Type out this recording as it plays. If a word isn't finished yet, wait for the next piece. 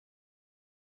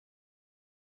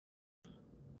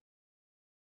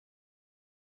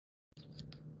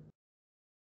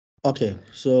Okay,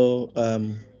 so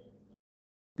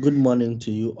good morning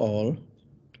to you all.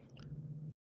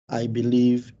 I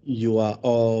believe you are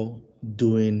all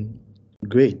doing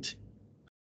great.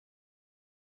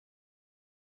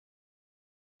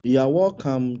 You are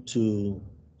welcome to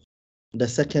the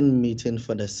second meeting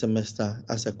for the semester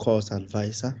as a course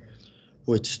advisor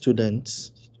with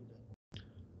students.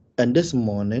 And this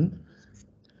morning,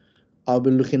 I'll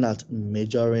be looking at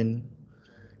majoring,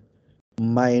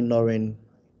 minoring,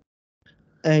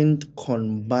 and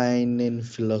combining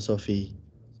philosophy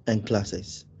and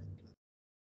classes.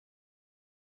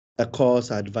 A course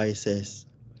advisor's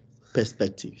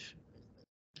perspective.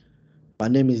 My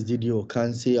name is Didi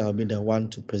Okansi. I'll be the one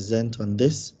to present on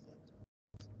this.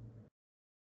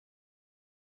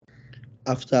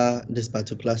 After this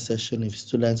particular session, if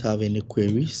students have any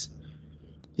queries,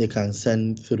 they can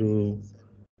send through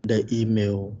the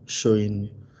email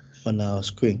showing on our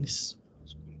screens.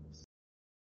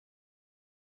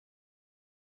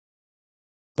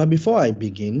 But before I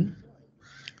begin,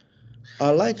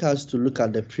 I'd like us to look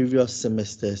at the previous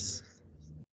semesters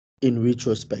in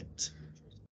retrospect.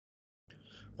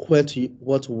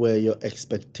 What were your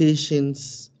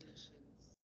expectations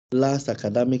last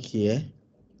academic year,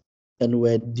 and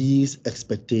were these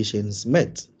expectations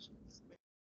met?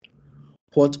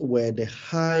 What were the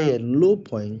high and low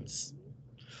points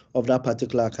of that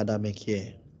particular academic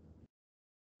year?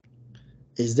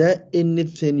 Is there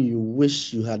anything you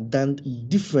wish you had done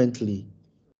differently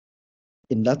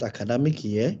in that academic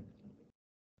year?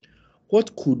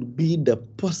 What could be the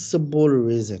possible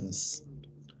reasons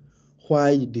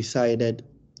why you decided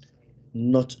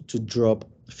not to drop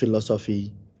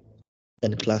philosophy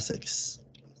and classics?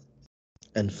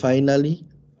 And finally,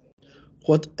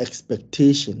 what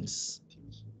expectations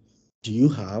do you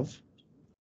have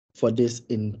for this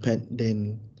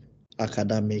impending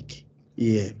academic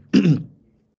year?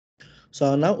 So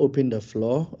I'll now open the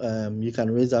floor. You can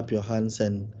raise up your hands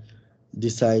and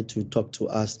decide to talk to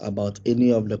us about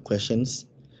any of the questions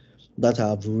that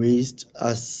I've raised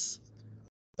as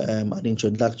an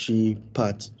introductory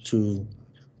part to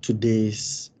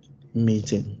today's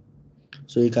meeting.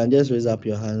 So you can just raise up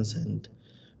your hands and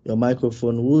your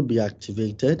microphone will be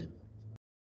activated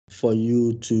for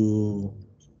you to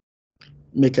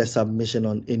make a submission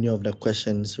on any of the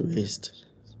questions raised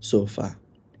so far.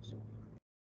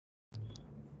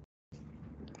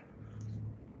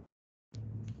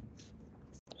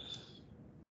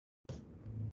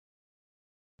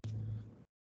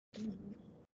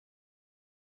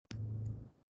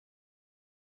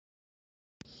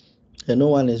 And no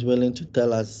one is willing to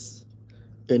tell us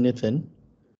anything.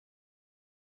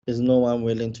 Is no one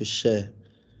willing to share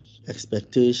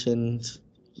expectations,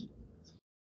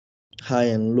 high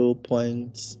and low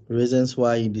points, reasons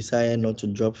why you decided not to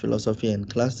drop philosophy and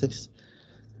classics?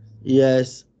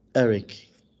 Yes, Eric.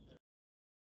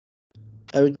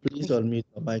 Eric, please Okay. unmute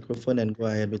your microphone and go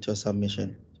ahead with your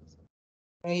submission.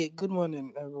 Hey, good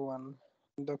morning, everyone.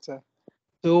 Doctor.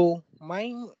 So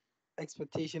my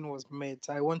expectation was met.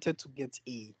 I wanted to get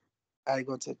A. I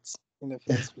got it in the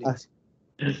first place.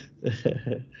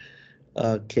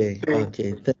 Okay, So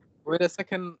okay. with the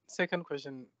second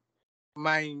question,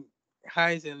 my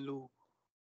highs and low.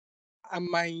 And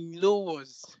my low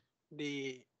was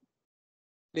the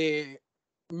the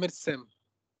mid sem.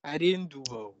 I didn't do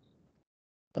well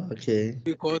Okay,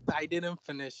 because I didn't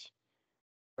finish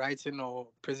writing or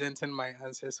presenting my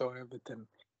answers or everything.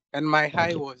 And my high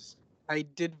okay. was I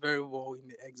did very well in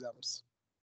the exams.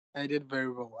 I did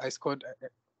very well. I scored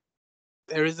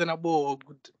a reasonable or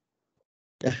good,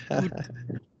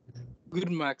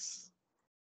 good marks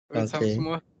with some Okay.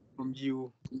 small from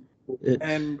you. Eh,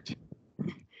 And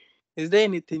is there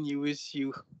anything you wish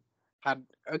you had?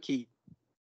 Okay,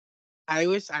 I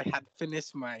wish I had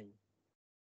finished my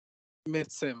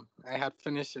midsem. I had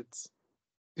finished it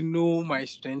to know my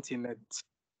strength in it,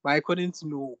 but I couldn't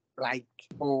know like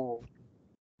oh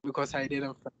because I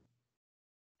didn't.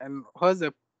 And what's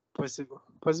the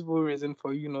possible reason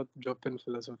for you not dropping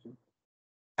philosophy?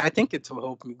 I think it will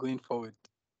help me going forward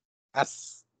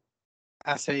as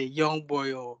as a young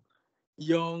boy or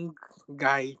young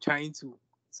guy trying to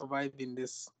survive in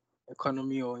this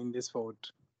economy or in this world.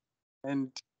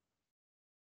 And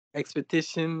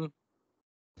expectation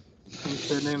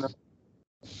concerning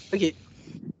okay,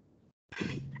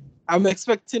 I'm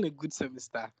expecting a good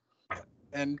semester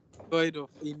and void of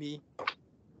any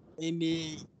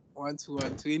one to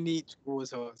any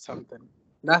tools or something.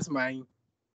 That's my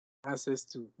answers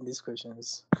to these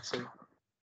questions. So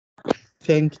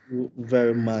Thank you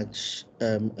very much,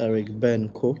 Eric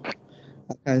Benko.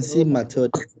 I can see no,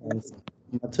 Matilda.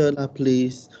 Matilda,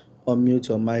 please unmute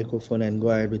your microphone and go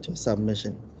ahead with your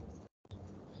submission.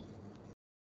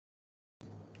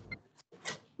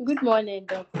 Good morning,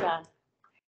 Doctor.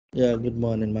 Yeah, good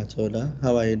morning, Matilda.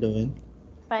 How are you doing?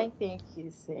 Fine, thank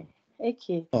you, sir.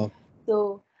 Okay, Oh,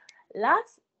 so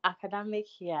last academic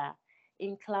year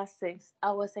in class 6,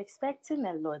 I was expecting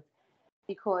a lot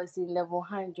because in level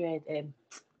 100,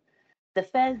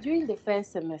 during the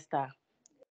first semester,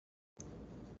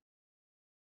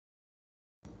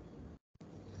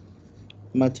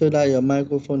 Matilda, your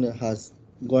microphone has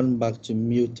gone back to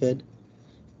muted.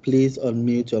 Please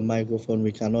unmute your microphone.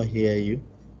 We cannot hear you.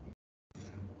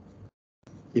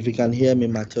 If you can hear me,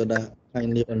 Matilda,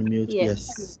 kindly unmute. yes.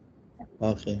 Yes.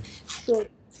 Okay. So,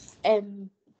 um,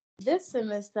 this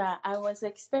semester I was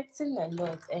expecting a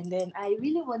lot, and then I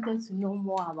really wanted to know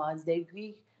more about the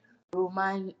Greek,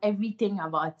 Roman, everything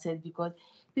about it because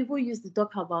people used to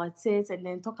talk about it and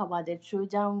then talk about the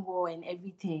Trojan War and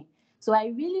everything. So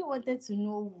I really wanted to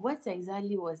know what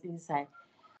exactly was inside.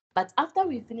 But after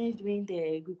we finished doing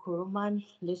the Greco-Roman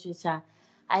literature,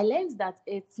 I learned that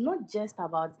it's not just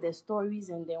about the stories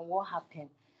and then what happened,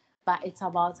 but it's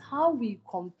about how we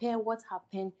compare what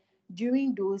happened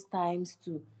during those times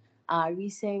to our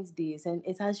recent days. And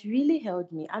it has really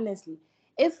helped me, honestly,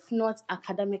 if not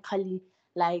academically,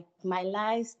 like my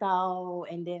lifestyle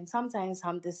and then sometimes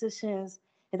some decisions.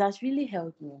 It has really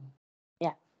helped me.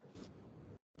 Yeah.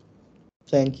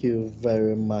 Thank you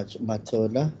very much,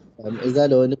 Matilda. Is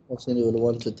that the only question you would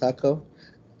want to tackle?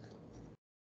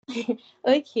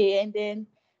 Okay, and then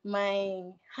my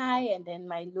high and then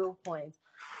my low point.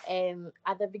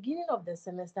 At the beginning of the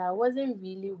semester, I wasn't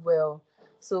really well,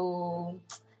 so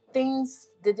things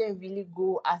didn't really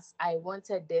go as I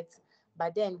wanted it.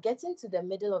 But then, getting to the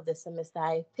middle of the semester,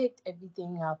 I picked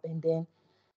everything up, and then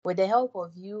with the help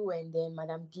of you and then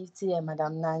Madam Gifty and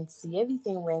Madam Nancy,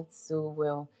 everything went so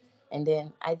well. And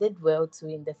then I did well too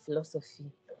in the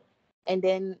philosophy. And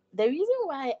then the reason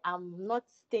why I'm not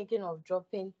thinking of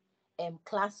dropping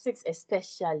classics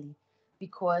especially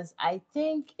because I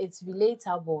think it's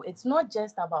relatable. It's not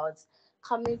just about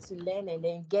coming to learn and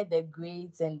then get the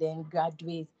grades and then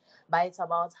graduate, but it's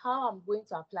about how I'm going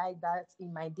to apply that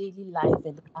in my daily life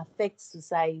and affect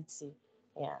society.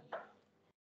 Yeah.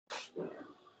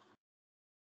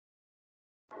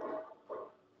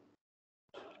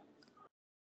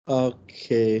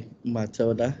 Okay,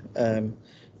 Matilda.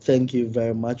 Thank you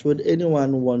very much. Would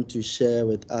anyone want to share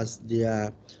with us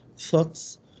their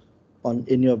thoughts on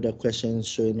any of the questions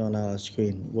showing on our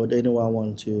screen? Would anyone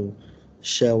want to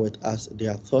share with us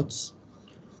their thoughts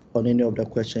on any of the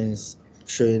questions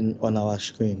showing on our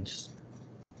screens?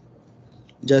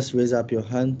 Just raise up your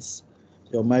hands.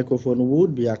 Your microphone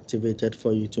would be activated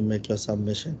for you to make your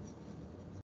submission.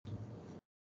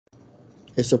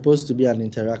 It's supposed to be an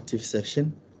interactive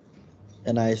session,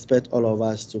 and I expect all of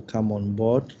us to come on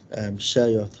board and share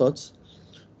your thoughts.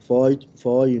 For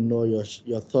all you know,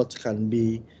 your thoughts can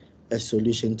be a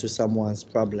solution to someone's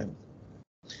problem.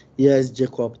 Here's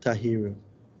Jacob Tahiru.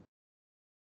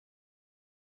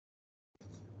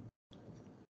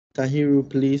 Tahiru,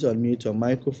 please unmute your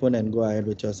microphone and go ahead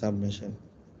with your submission.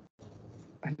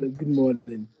 Good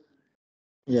morning.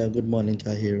 Yeah, good morning,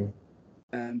 Tahiru.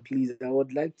 Please, I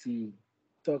would like to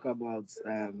talk about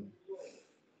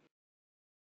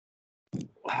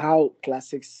how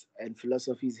classics and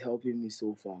philosophy is helping me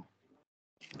so far.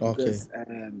 Okay. Because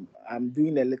I'm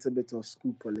doing a little bit of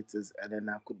school politics, and then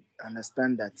I could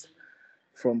understand that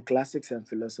from classics and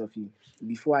philosophy,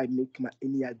 before I make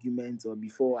any arguments or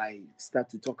before I start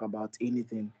to talk about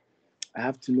anything, I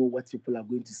have to know what people are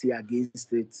going to say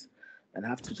against it, and I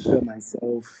have to prepare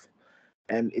myself.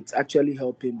 And it's actually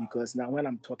helping because now when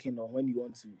I'm talking or when you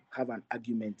want to have an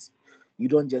argument, you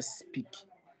don't just speak,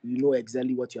 you know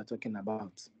exactly what you're talking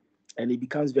about. And it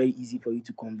becomes very easy for you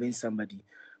to convince somebody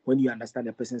when you understand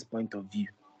the person's point of view.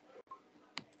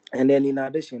 And then in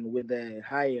addition, with the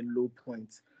high and low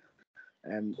points,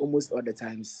 almost all the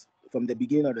times from the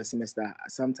beginning of the semester,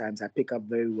 sometimes I pick up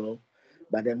very well.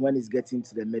 But then when it's getting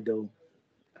to the middle,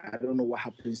 I don't know what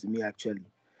happens to me actually.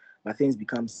 But things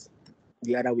becomes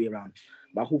the other way around.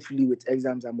 But hopefully with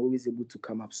exams, I'm always able to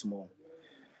come up small.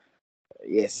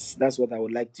 Yes, that's what I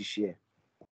would like to share.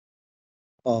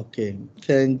 Okay.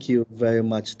 Thank you very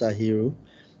much, Tahiru.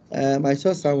 I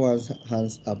saw someone's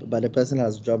hands up, but the person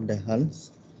has dropped their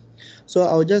hands. So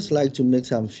I would just like to make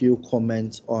some few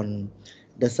comments on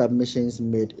the submissions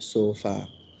made so far.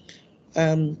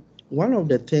 Um, One of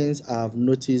the things I've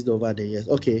noticed over the years.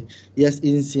 Okay, yes,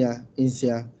 Insia.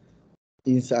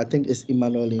 I think it's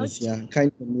Emmanuel Okay. Insia.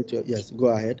 Kind of mute your. Yes, go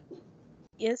ahead.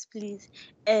 Yes, please.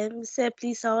 Sir,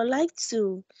 please, I would like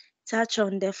to touch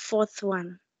on the fourth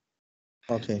one.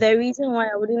 Okay. The reason why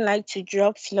I wouldn't like to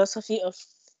drop philosophy of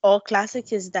or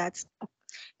classic is that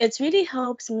it really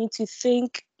helps me to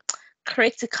think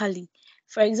critically.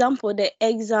 For example, the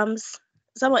exams,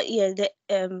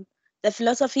 the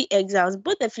philosophy exams,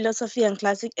 both the philosophy and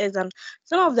classic exams,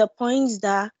 some of the points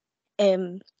that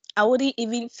um I wouldn't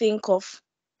even think of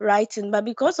writing, but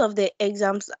because of the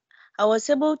exams, I was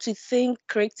able to think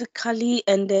critically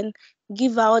and then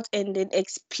give out and then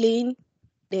explain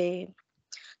the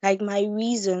my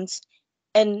reasons.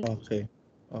 And Okay.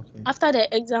 Okay. after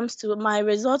the exams too, my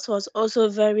results was also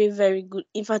very, very good.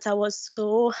 In fact, I was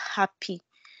so happy.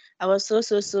 I was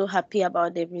so happy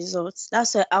about the results.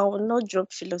 That's why I will not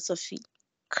drop philosophy.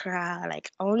 Cry,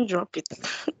 like I won't drop it.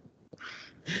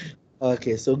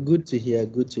 Okay. So good to hear.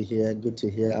 Good to hear. Good to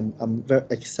hear. I'm very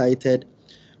excited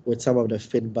with some of the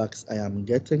feedbacks I am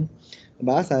getting.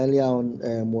 But as I earlier on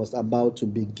was about to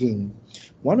begin,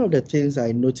 one of the things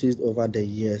I noticed over the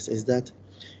years is that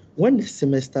when the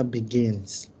semester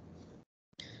begins,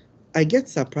 I get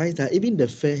surprised that even the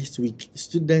first week,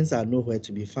 students are nowhere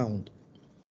to be found.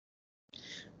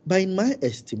 But in my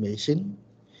estimation,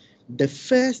 the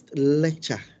first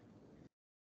lecture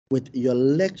with your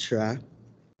lecturer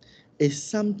is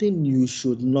something you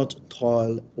should not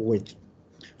toil with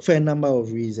for a number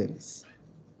of reasons.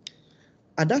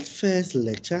 At that first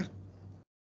lecture,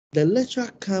 the lecturer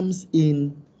comes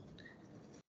in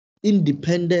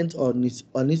independent on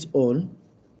its own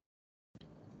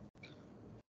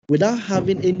without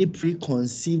having any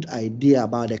preconceived idea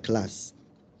about the class.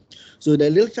 So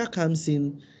the lecturer comes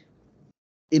in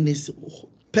his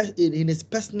in his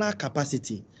personal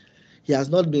capacity. He has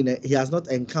not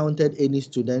encountered any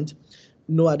student.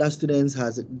 No other students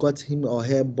has got him or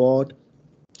her bored.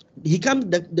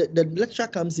 The lecturer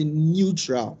comes in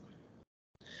neutral,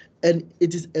 and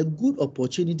it is a good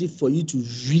opportunity for you to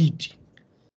read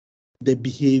the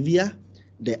behavior,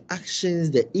 the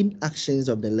actions, the inactions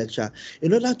of the lecturer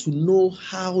in order to know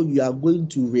how you are going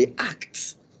to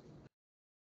react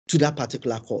to that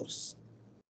particular course.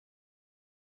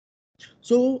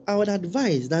 So I would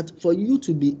advise that for you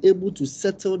to be able to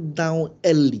settle down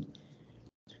early,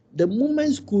 the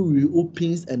moment school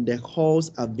reopens and the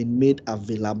halls have been made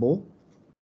available,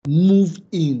 move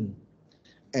in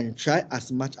and try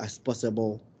as much as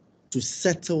possible to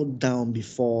settle down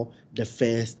before the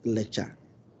first lecture.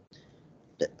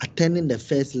 Attending the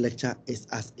first lecture is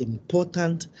as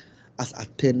important as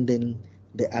attending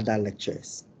the other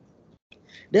lectures.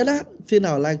 The other thing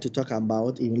I would like to talk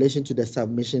about in relation to the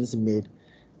submissions made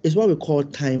is what we call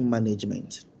time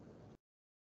management.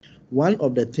 One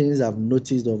of the things I've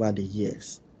noticed over the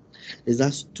years is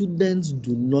that students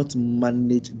do not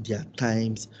manage their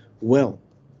times well.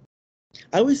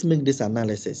 I always make this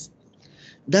analysis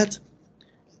that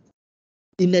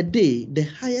in a day, the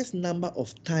highest number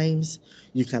of times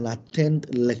you can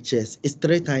attend lectures is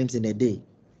 3 times in a day.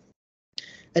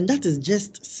 And that is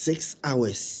just 6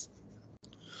 hours.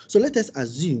 So let us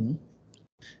assume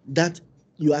that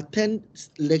you attend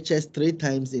lectures 3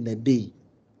 times in a day,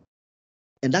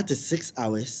 and that is 6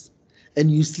 hours, and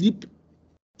you sleep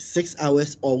 6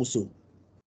 hours also.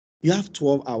 You have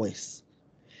 12 hours.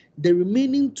 The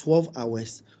remaining 12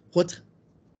 hours, what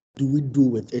do we do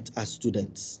with it as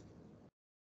students?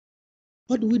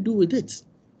 What do we do with it?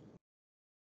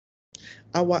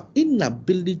 Our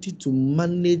inability to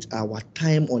manage our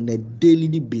time on a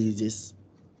daily basis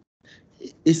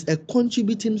is a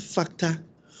contributing factor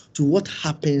to what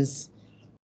happens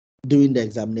during the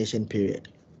examination period.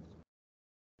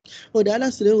 Oh, the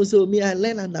other student will say, oh, me, I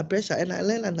learn under pressure, and I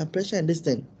learn under pressure and this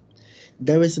thing.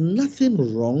 There is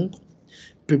nothing wrong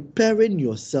preparing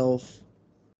yourself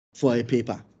for a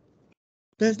paper.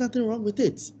 There's nothing wrong with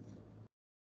it.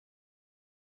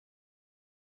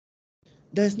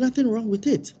 There's nothing wrong with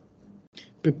it.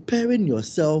 Preparing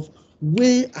yourself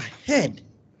way ahead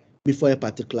before a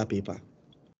particular paper.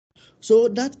 So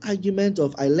that argument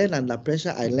of I learn under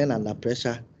pressure,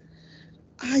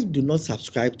 I do not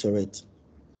subscribe to it.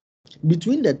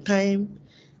 Between the time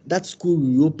that school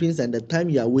reopens and the time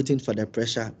you are waiting for the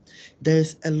pressure,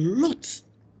 there's a lot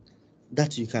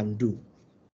that you can do.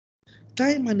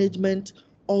 Time management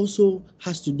also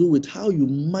has to do with how you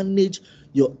manage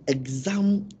your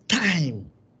exam time.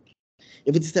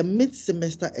 If it is a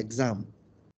mid-semester exam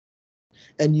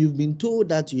and you've been told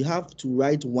that you have to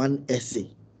write one essay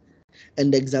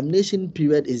and the examination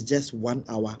period is just 1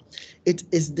 hour, it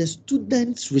is the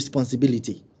student's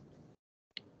responsibility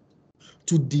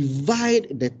to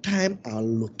divide the time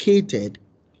allocated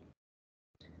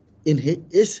in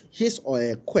his or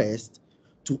her quest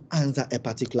to answer a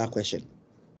particular question.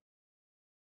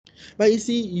 But you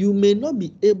see, you may not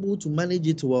be able to manage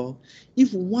it well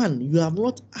if one, you have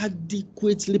not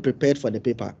adequately prepared for the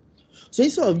paper. So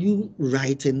instead of you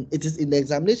writing, it is in the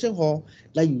examination hall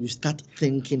that you start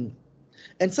thinking.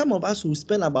 And some of us will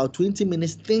spend about 20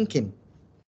 minutes thinking.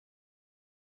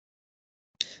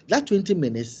 That 20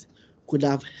 minutes could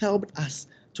have helped us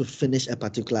to finish a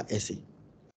particular essay.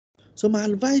 So my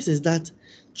advice is that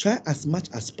try as much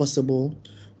as possible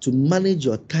to manage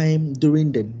your time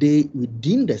during the day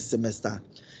within the semester,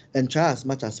 and try as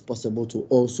much as possible to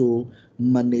also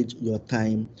manage your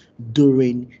time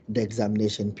during the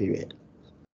examination period.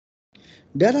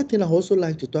 The other thing I also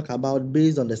like to talk about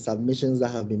based on the submissions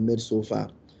that have been made so far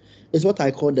is what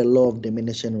I call the law of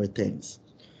diminishing returns.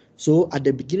 So at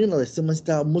the beginning of the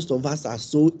semester, most of us are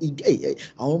so eager. Hey,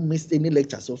 I won't miss any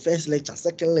lecture. So first lecture,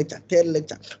 second lecture, third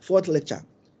lecture, fourth lecture.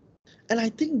 And I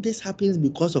think this happens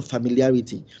because of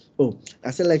familiarity. Oh,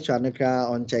 I say lecture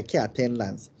on check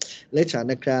attendance. Lecture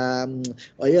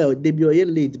oh yeah, they be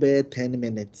late by 10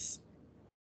 minutes.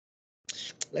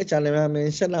 Lecture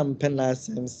mention I'm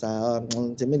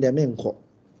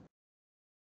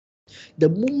the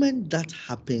moment that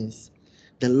happens,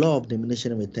 the law of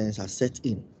diminishing returns are set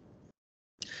in.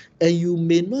 And you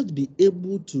may not be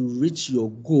able to reach your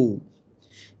goal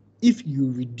if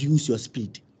you reduce your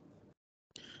speed.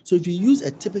 So if you use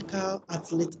a typical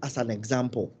athlete as an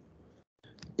example,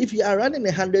 if you are running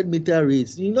 100-meter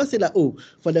race, you not say that, oh,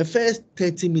 for the first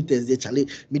 30 meters, they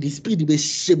challenge me the speed be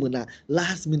shame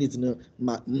last minute, no,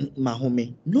 my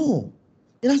homie. No,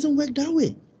 it doesn't work that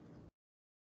way.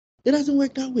 It doesn't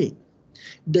work that way.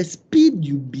 The speed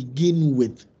you begin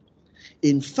with,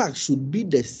 in fact, should be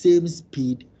the same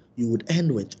speed you would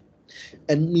end with.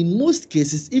 And in most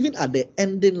cases, even at the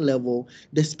ending level,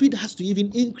 the speed has to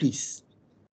even increase.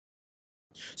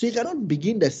 So you cannot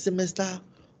begin the semester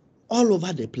all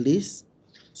over the place,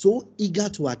 so eager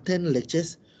to attend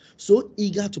lectures, so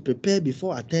eager to prepare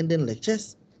before attending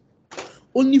lectures,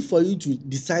 only for you to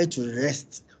decide to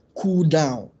rest, cool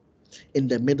down in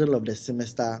the middle of the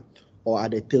semester or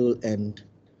at the tail end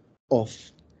of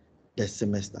the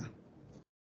semester.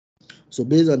 So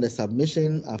based on the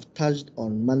submission, I've touched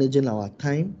on managing our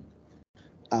time.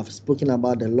 I've spoken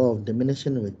about the law of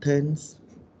diminishing returns.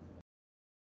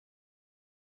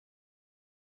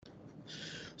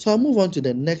 So I'll move on to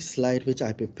the next slide, which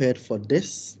I prepared for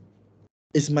this.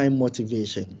 Is my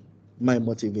motivation. My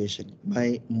motivation.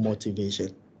 My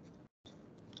motivation.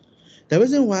 The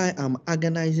reason why I'm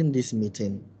organizing this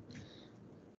meeting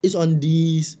is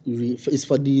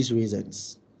for these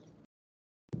reasons.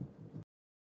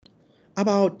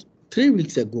 About 3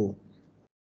 weeks ago,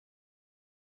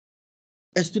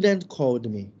 a student called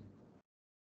me.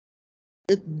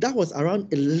 That was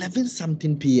around 11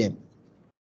 something p.m.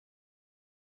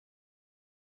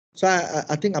 So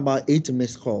I think about 8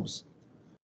 missed calls.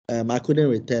 I couldn't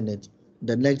return it.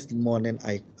 The next morning,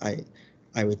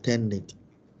 I returned it.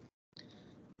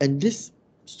 And this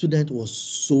student was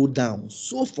so down,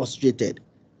 so frustrated.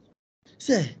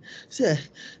 Say,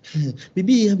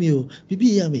 Bibi yummy, Bibi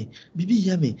yummy, Bibi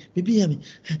yummy, Bibi yummy.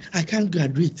 I can't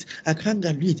graduate. I can't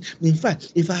graduate. In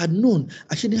fact, if I had known,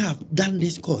 I shouldn't have done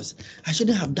this course. I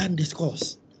shouldn't have done this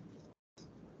course.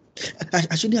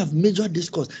 I shouldn't have majored this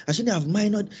course. I shouldn't have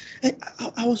minored.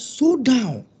 I was so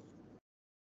down.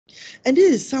 And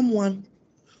this is someone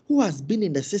who has been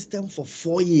in the system for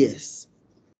 4 years.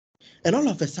 And all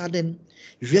of a sudden,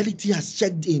 reality has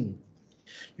checked in.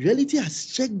 Reality has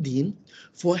checked in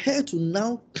for her to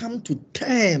now come to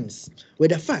terms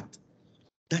with the fact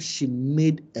that she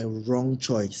made a wrong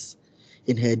choice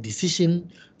in her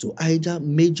decision to either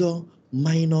major,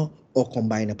 minor, or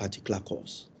combine a particular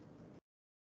course.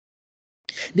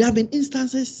 There have been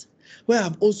instances where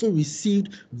I've also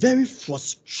received very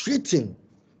frustrating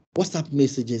WhatsApp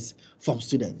messages from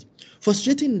students.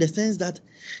 Frustrating in the sense that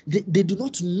they do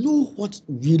not know what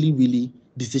really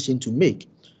decision to make,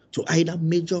 to either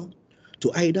major,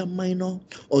 to either minor,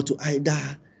 or to either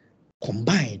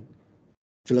combine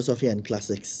philosophy and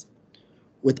classics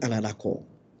with another core.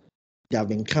 There have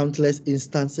been countless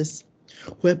instances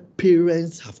where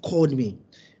parents have called me,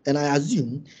 and I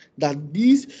assume that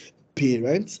these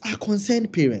parents are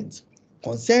concerned parents,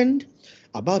 concerned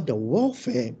about the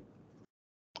welfare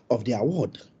of their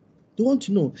ward. They want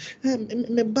to know,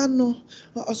 me ba no,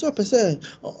 also pese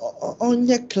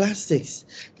onye classics.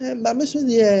 But me so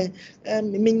the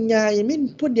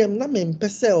me put them na me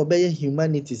pese obey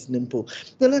humanities nimpo.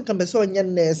 Na kan pese onye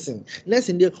nursing.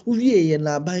 Nursing dey uwie ye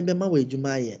na ban be ma we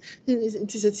adwuma ye.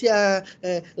 Nti se tia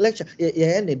lecture ye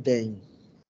any den.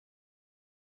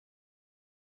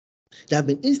 There have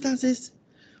been instances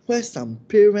where some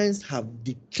parents have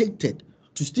dictated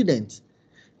to students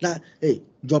That hey,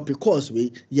 drop a course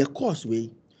way, your course way,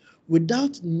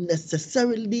 without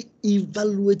necessarily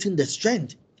evaluating the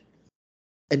strength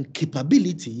and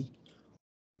capability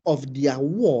of the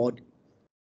award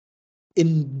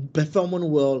in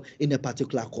performing well in a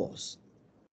particular course.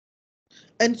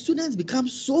 And students become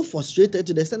so frustrated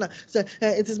to the extent that say,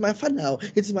 it is my father,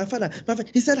 it is my father.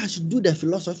 He said I should do the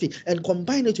philosophy and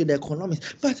combine it with the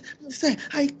economics. But say,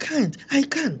 I can't.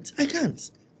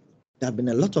 There have been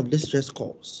a lot of distress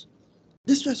calls.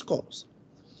 There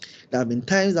have been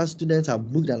times that students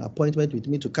have booked an appointment with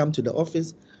me to come to the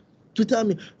office to tell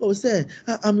me, oh, sir,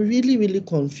 I'm really, really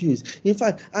confused. In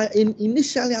fact,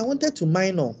 initially I wanted to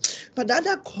minor, but the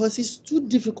other course is too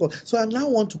difficult, so I now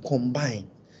want to combine.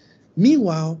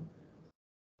 Meanwhile,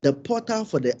 the portal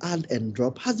for the add and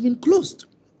drop has been closed.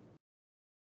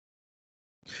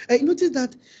 And notice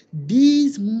that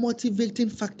these motivating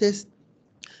factors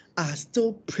are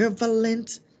still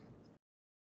prevalent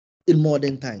in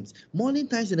modern times. Modern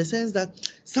times in the sense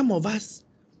that some of us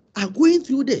are going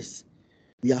through this.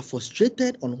 We are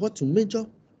frustrated on what to major,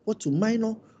 what to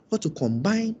minor, what to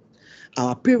combine.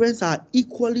 Our parents are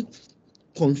equally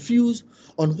confused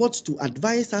on what to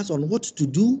advise us on what to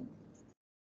do.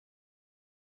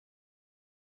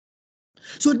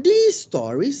 So these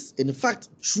stories, in fact,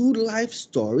 true life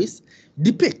stories,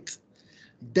 depict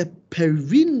the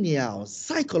perennial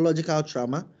psychological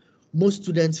trauma most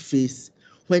students face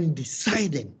when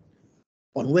deciding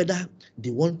on whether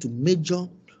they want to major,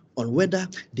 on whether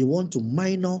they want to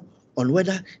minor, on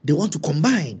whether they want to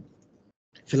combine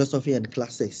philosophy and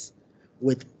classics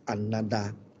with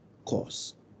another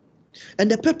course.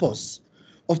 And the purpose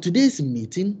of today's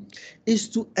meeting is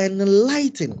to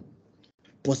enlighten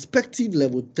prospective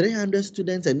level 300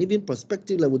 students and even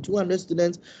prospective level 200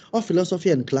 students of philosophy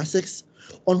and classics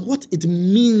on what it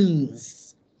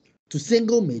means to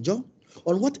single major,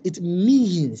 on what it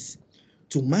means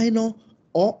to minor,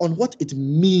 or on what it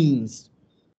means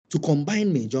to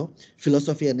combine major,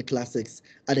 philosophy and classics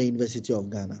at the University of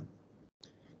Ghana.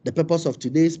 The purpose of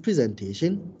today's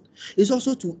presentation is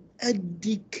also to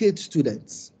educate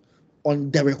students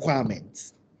on the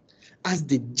requirements as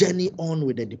they journey on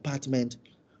with the Department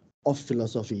of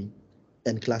Philosophy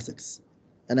and Classics.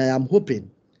 And I am hoping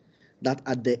that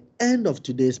at the end of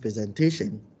today's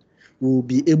presentation, we will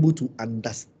be able to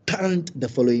understand the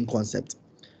following concept: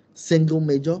 single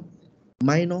major,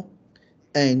 minor,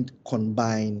 and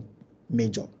combined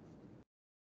major.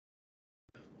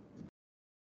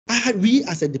 We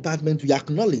as a department, we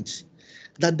acknowledge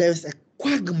that there is a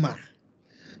quagmire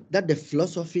that the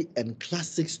philosophy and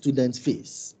classics students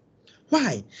face.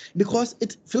 Why? Because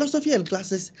philosophy and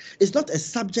classics is not a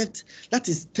subject that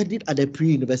is studied at the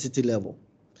pre-university level.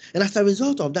 And as a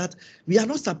result of that, we are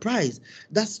not surprised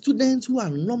that students who are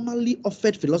normally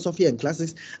offered philosophy and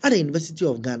classics at the University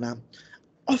of Ghana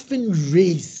often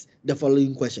raise the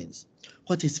following questions: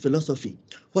 what is philosophy?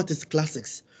 What is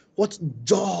classics? What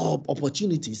job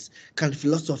opportunities can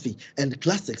philosophy and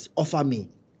classics offer me?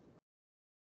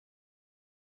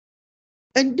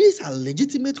 And these are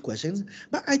legitimate questions,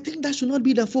 but I think that should not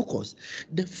be the focus.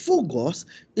 The focus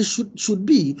should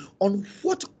be on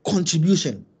what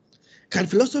contribution can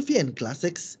philosophy and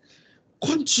classics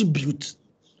contribute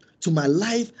to my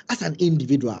life as an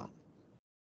individual?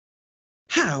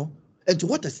 How and to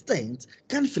what extent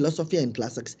can philosophy and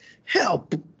classics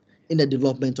help in the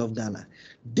development of Ghana?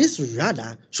 This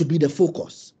rather should be the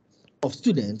focus of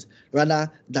students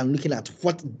rather than looking at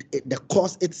what the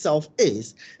course itself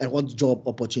is and what job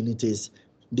opportunities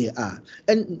they are.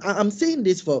 And I'm saying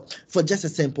this for just a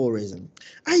simple reason.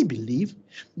 I believe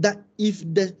that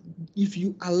if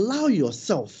you allow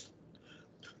yourself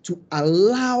to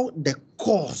allow the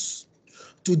course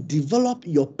to develop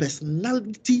your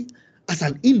personality as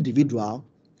an individual,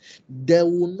 there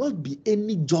will not be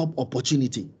any job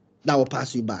opportunity that will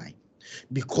pass you by.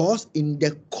 Because in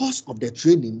the course of the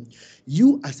training,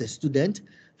 you as a student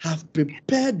have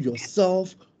prepared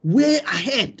yourself way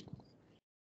ahead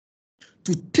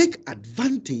to take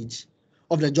advantage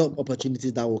of the job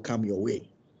opportunities that will come your way.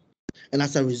 And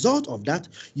as a result of that,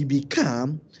 you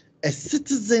become a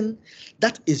citizen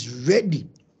that is ready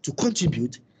to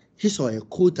contribute his or her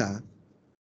quota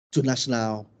to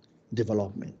national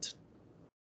development.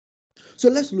 So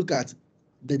let's look at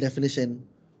the definition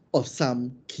of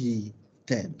some key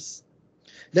terms.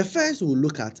 The first we'll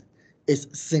look at is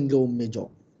single major.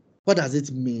 What does it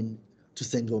mean to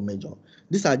single major?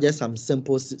 These are just some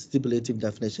simple stipulative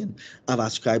definition I've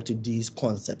ascribed to these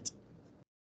concepts.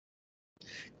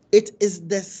 It is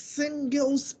the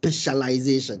single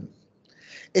specialization.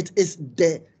 It is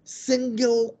the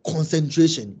single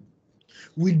concentration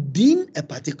within a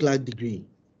particular degree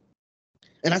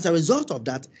And as a result of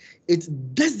that,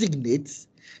 it designates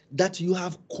that you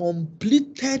have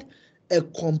completed a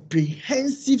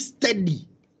comprehensive study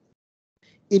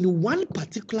in one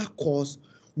particular course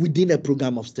within a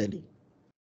program of study.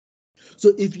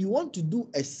 So if you want to do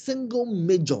a single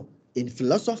major in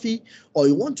philosophy, or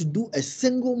you want to do a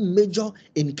single major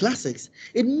in classics,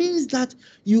 it means that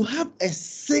you have a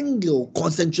single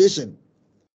concentration.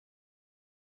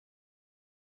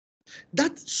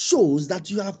 That shows that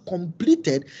you have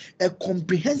completed a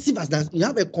comprehensive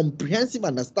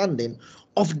understanding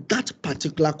of that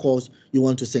particular course you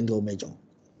want to single major.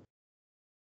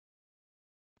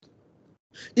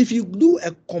 If you do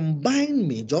a combined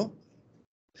major,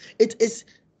 it is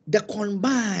the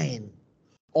combined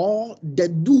or the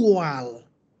dual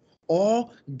or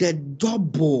the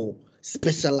double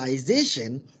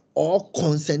specialization or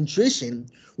concentration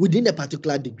within a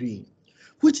particular degree,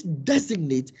 which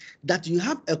designates that you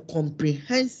have a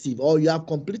comprehensive, or you have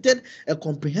completed a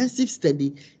comprehensive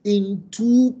study in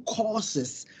 2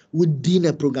 courses within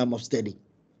a program of study.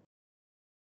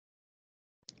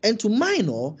 And to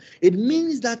minor, it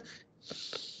means that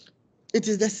it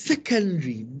is the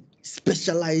secondary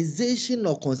specialization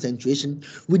or concentration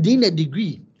within a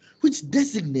degree, which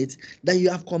designates that you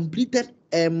have completed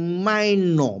a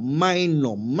minor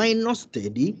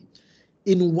study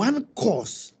in one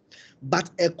course, but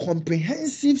a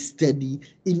comprehensive study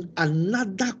in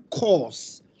another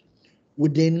course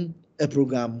within a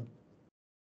program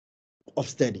of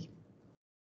study.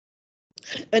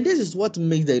 And this is what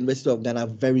makes the University of Ghana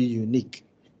very unique.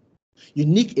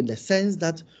 Unique in the sense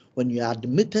that when you are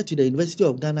admitted to the University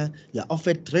of Ghana, you are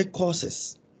offered 3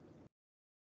 courses.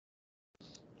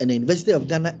 And the University of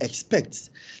Ghana expects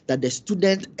that the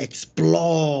student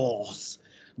explores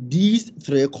these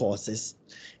 3 courses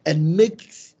and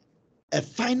makes a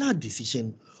final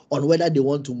decision on whether they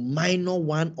want to minor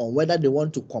one, or whether they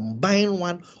want to combine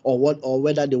one, or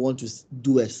whether they want to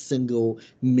do a single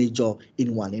major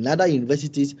in one. In other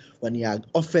universities, when you are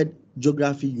offered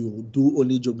geography, you do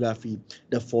only geography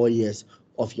the 4 years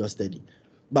of your study.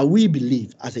 But we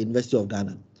believe, as a University of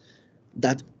Ghana,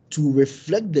 that to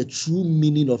reflect the true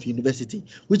meaning of university,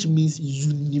 which means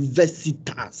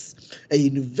universitas, a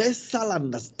universal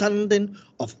understanding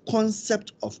of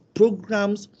concept, of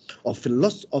programs, of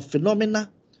philosophy, of phenomena,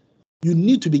 you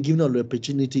need to be given an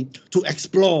opportunity to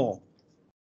explore.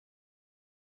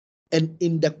 And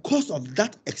in the course of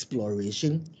that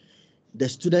exploration, the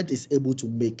student is able to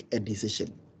make a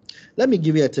decision. Let me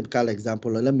give you a typical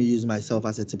example, or let me use myself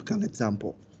as a typical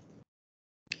example.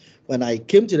 When I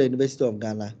came to the University of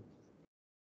Ghana,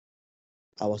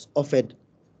 I was offered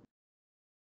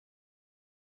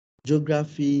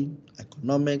geography,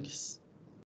 economics,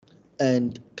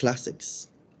 and classics.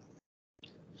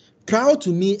 Prior to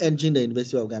me entering the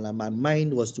University of Ghana, my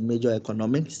mind was to major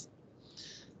economics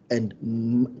and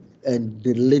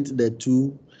relate the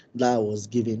 2 that I was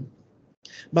given.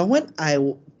 But when I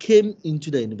came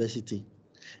into the university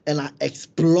and I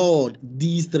explored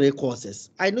these 3 courses,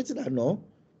 I noticed that no,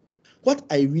 what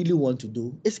I really want to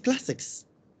do is classics.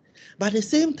 But at the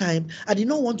same time, I did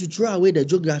not want to throw away the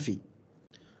geography.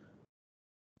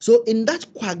 So in that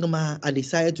quagmire, I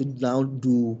decided to now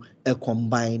do a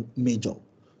combined major.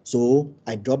 So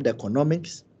I dropped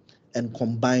economics and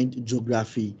combined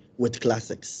geography with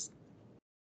classics.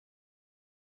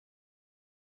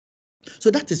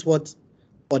 So that is what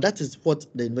the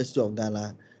University of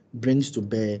Ghana brings to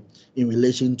bear in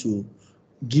relation to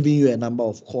giving you a number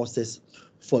of courses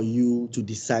for you to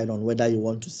decide on whether you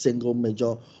want to single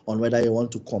major, on whether you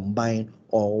want to combine,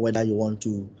 or whether you want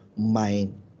to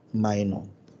minor.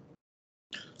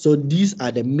 So these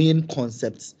are the main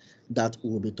concepts that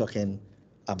we'll be talking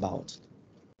about.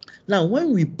 Now,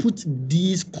 when we put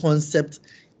these concepts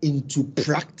into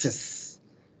practice,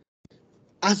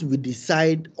 as we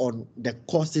decide on the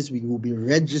courses we will be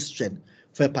registering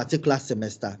for a particular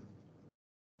semester,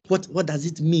 what does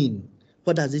it mean?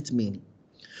 What does it mean?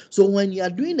 So when you are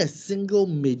doing a single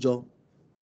major,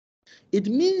 it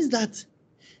means that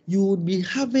you will be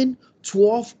having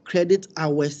 12 credit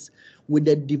hours with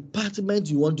the department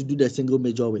you want to do the single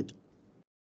major with.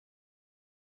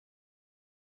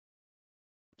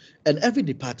 And every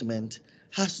department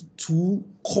has 2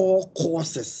 core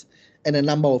courses and a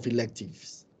number of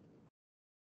electives.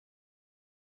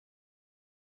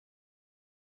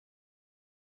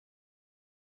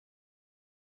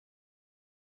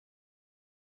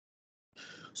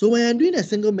 So when you're doing a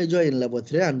single major in level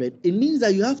 300, it means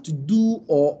that you have to do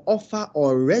or offer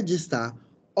or register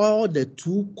all the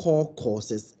 2 core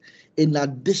courses in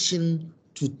addition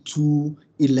to 2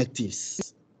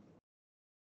 electives.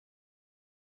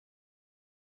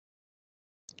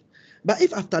 But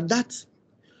if after that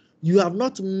you have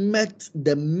not met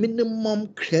the minimum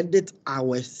credit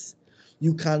hours,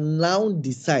 you can now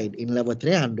decide in level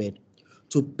 300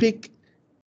 to pick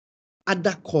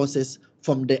other courses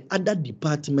from the other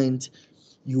department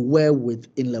you were with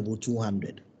in level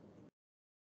 200.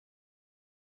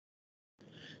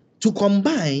 To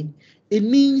combine, it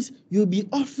means you'll be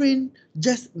offering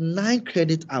just 9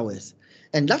 credit hours,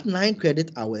 and that 9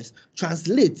 credit hours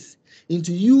translates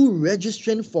into you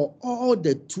registering for all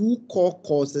the 2 core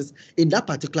courses in that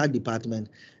particular department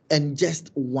and just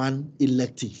 1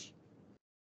 elective.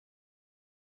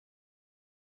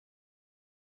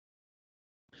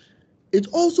 It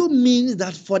also means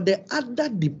that for the other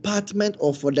department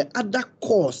or for the other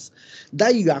course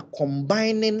that you are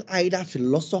combining either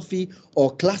philosophy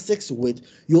or classics with,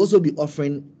 you also be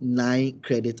offering 9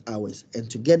 credit hours, and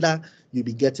together you'll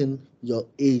be getting your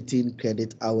 18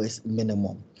 credit hours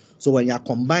minimum. So when you are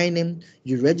combining,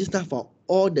 you register for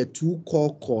all the 2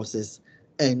 core courses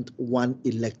and 1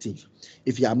 elective.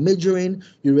 If you are majoring,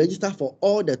 you register for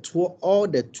all the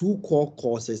 2 core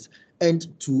courses and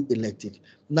 2 electives.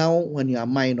 Now, when you are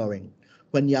minoring,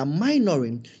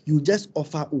 you just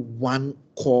offer 1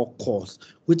 core course,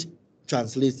 which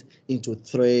translates into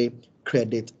 3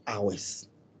 credit hours.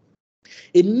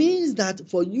 It means that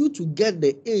for you to get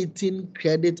the 18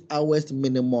 credit hours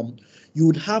minimum, you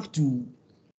would have to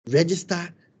register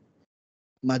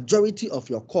majority of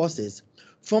your courses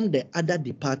from the other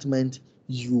department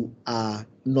you are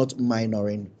not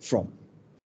minoring from.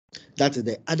 That is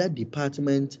the other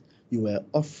department you were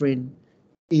offering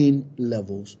in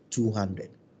levels 200.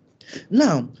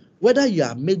 Now, whether you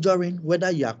are majoring,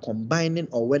 whether you are combining,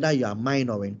 or whether you are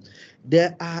minoring,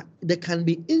 there can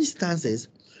be instances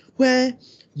where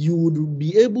you would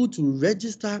be able to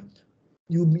register,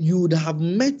 you would have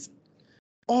met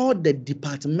all the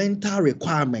departmental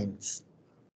requirements,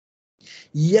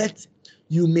 yet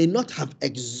you may not have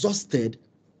exhausted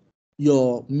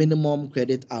your minimum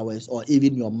credit hours or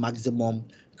even your maximum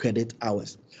credit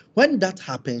hours. When that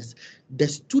happens, the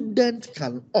student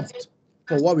can opt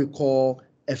for what we call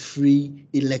a free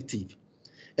elective.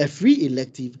 A free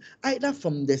elective either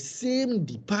from the same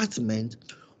department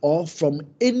or from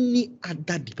any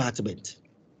other department.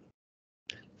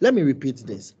 Let me repeat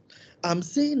this. I'm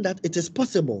saying that it is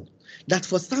possible that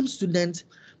for some students,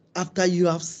 after you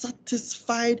have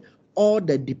satisfied all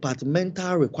the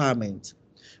departmental requirements,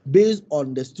 based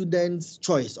on the student's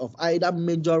choice of either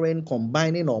majoring,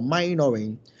 combining, or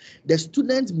minoring, the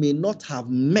student may not have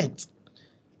met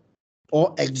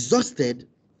or exhausted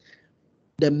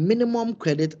the minimum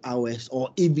credit hours or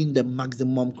even the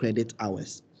maximum credit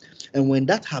hours. And when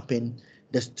that happens,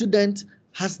 the student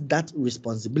has that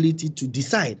responsibility to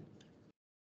decide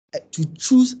to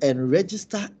choose and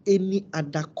register any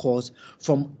other course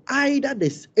from either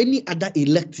any other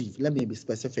elective. Let me be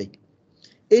specific.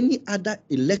 Any other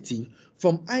elective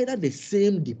from either the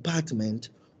same department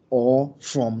or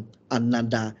from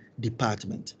another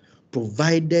department,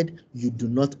 provided you do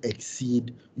not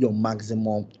exceed your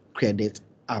maximum credit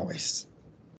hours.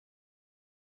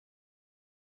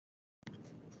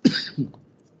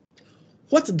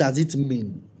 What does it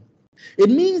mean? It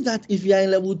means that if you are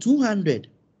in level 200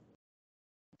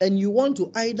 and you want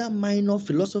to either minor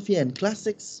philosophy and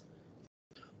classics,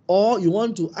 or you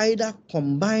want to either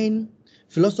combine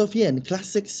philosophy and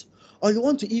classics, or you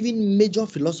want to even major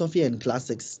philosophy and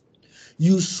classics,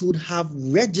 you should have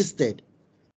registered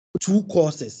 2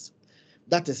 courses.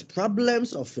 That is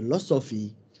Problems of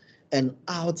Philosophy and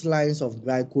Outlines of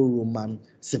Greco-Roman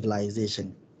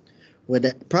Civilization. With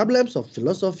the Problems of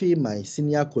Philosophy, my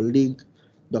senior colleague,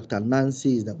 Dr.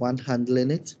 Nancy, is the one handling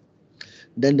it.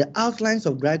 Then the Outlines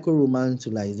of Greco-Roman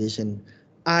Civilization,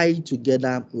 I,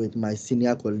 together with my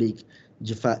senior colleague,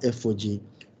 Jifa Efoji,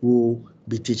 will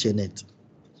be teaching it.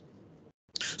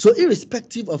 So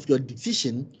irrespective of your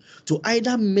decision to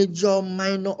either major,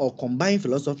 minor, or combine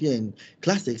philosophy and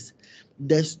classics,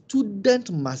 the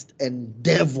student must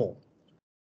endeavor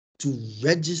to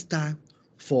register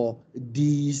for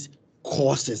these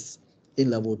courses in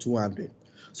level 200.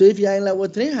 So if you are in level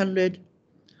 300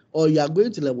 or you are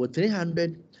going to level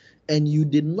 300 and you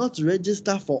did not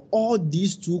register for all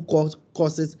these 2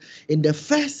 courses in the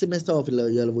first semester of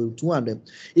level 200,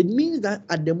 it means that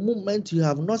at the moment you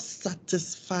have not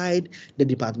satisfied the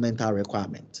departmental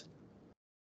requirement.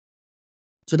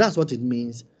 So that's what it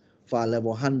means for our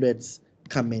level 100s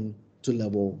coming to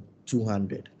level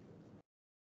 200.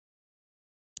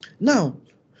 Now,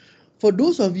 for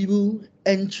those of you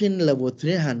entering level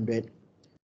 300,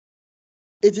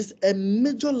 it is a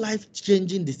major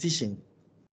life-changing decision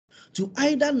to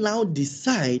either now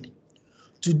decide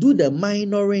to do the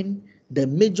minoring the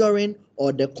majoring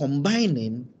or the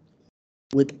combining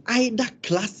with either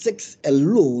classics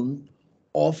alone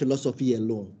or philosophy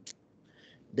alone.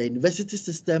 The university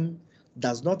system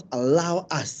does not allow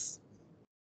us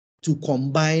to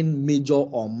combine major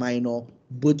or minor,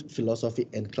 both philosophy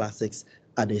and classics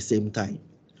at the same time.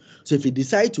 So if you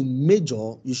decide to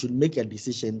major, you should make a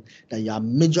decision that you are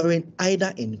majoring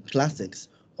either in classics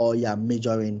or you are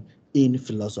majoring in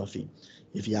philosophy.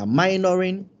 If you are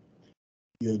minoring,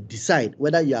 you decide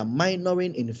whether you are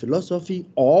minoring in philosophy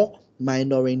or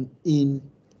minoring in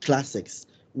classics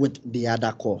with the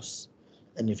other course.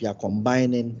 And if you are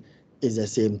combining, it's the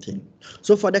same thing.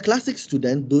 So for the classic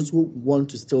student, those who want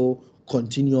to still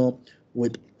continue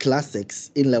with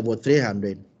classics in level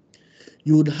 300,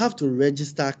 you would have to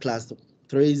register class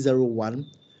 301,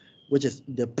 which is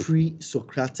the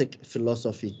pre-Socratic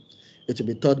philosophy. It will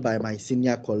be taught by my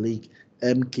senior colleague,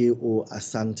 MKO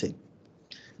Asante.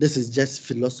 This is just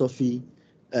philosophy.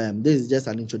 This is just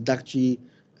an introductory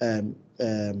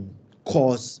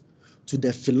course to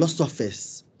the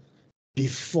philosophers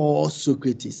before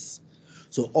Socrates.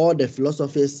 So all the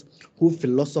philosophers who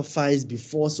philosophized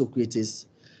before Socrates,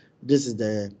 this is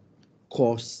the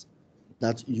course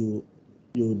that you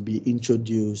will be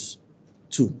introduced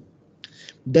to.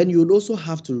 Then you would also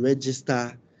have to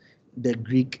register the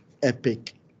Greek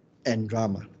epic and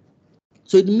drama.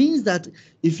 So it means that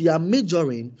if you are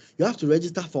majoring, you have to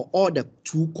register for all the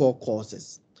 2 core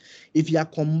courses. If you are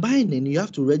combining, you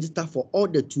have to register for all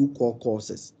the 2 core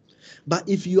courses. But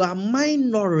if you are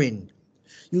minoring,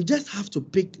 you just have to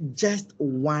pick just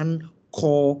one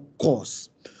core course.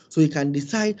 So you can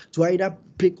decide to either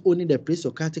pick only the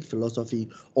pre-Socratic philosophy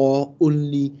or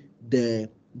only the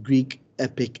Greek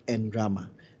epic and drama.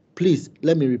 Please,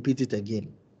 let me repeat it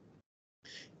again.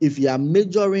 If you are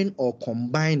majoring or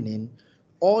combining,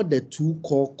 all the 2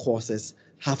 core courses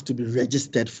have to be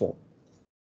registered for.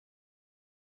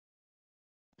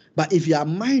 But if you are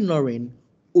minoring,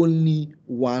 only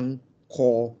one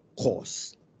core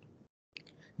course.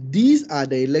 These are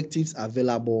the electives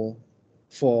available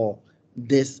for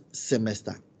this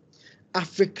semester.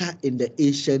 Africa in the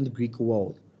ancient Greek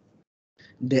world,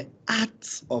 the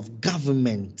arts of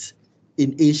government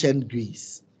in ancient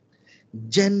Greece,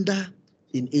 gender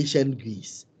in ancient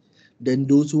Greece. Then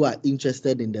those who are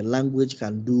interested in the language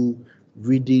can do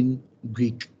reading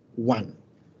Greek 1.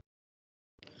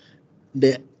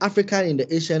 The African in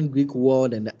the ancient Greek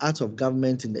world and the art of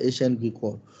government in the ancient Greek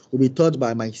world will be taught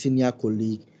by my senior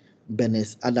colleague,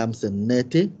 Benes Adamson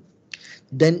Nete.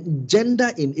 Then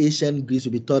gender in ancient Greece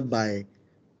will be taught by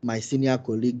my senior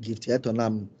colleague, Gift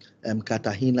Etonam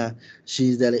Katahina.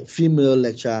 She's the female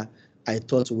lecturer I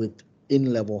taught with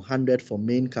in level 100 for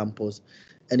main campus.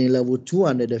 And in level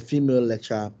 200, the female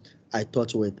lecturer I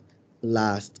taught with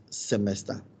last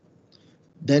semester.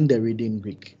 Then the reading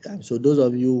Greek. So those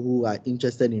of you who are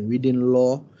interested in reading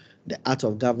law, the art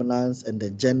of governance, and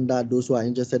the gender, those who are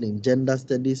interested in gender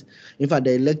studies, in fact,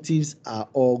 the electives are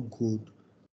all good,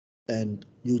 and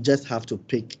you just have to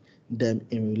pick them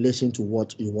in relation to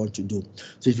what you want to do.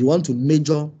 So if you want to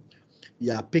major,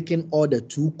 you are picking all the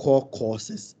 2 core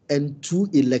courses and 2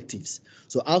 electives.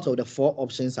 So out of the 4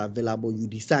 options available, you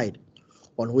decide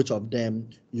on which of them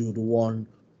you would want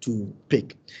to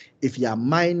pick. If you are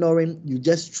minoring, you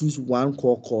just choose 1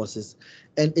 core courses,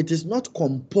 and it is not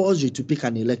compulsory to pick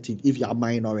an elective if you are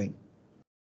minoring.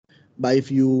 But if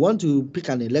you want to pick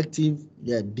an elective,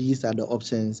 yeah, these are the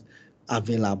options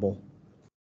available.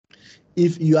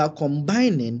 If you are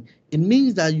combining, it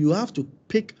means that you have to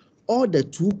pick all the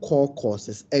 2 core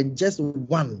courses and just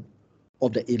one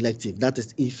of the elective. That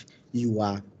is if you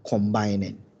are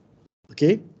combining.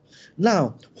 Okay.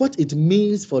 Now, what it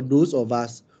means for those of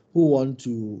us who want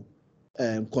to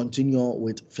continue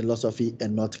with philosophy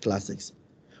and not classics.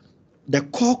 The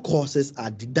core courses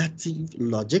are deductive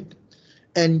logic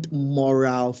and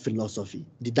moral philosophy.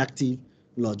 Deductive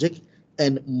logic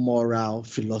and moral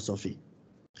philosophy.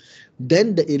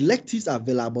 Then the electives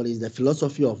available is the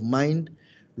philosophy of mind,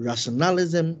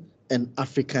 rationalism, and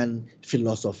African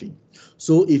philosophy.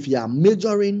 So if you are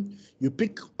majoring, you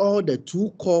pick all the 2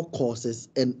 core courses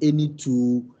and any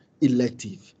 2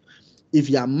 elective. If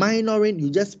you are minoring, you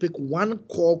just pick 1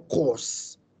 core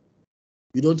course.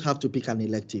 You don't have to pick an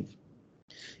elective.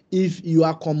 If you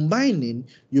are combining,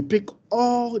 you pick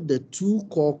all the 2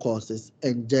 core courses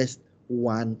and just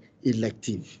 1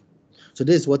 elective. So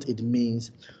this is what it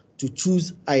means to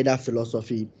choose either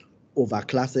philosophy over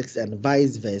classics and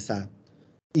vice versa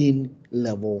in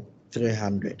level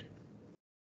 300.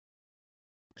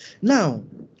 Now,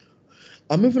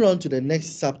 I'm moving on to the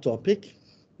next subtopic,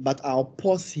 but I'll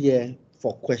pause here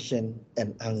for question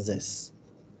and answers.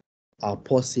 I'll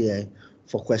pause here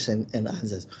for question and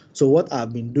answers. So what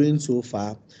I've been doing so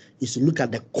far is to look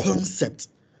at the concept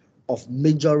of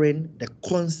majoring, the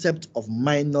concept of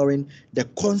minoring, the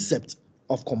concept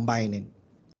of combining.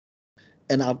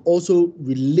 And I've also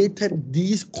related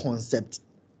these concepts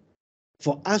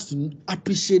for us to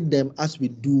appreciate them as we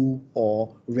do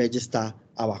or register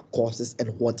our courses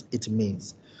and what it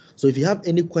means. So if you have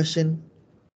any question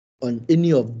on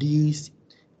any of these,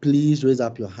 please raise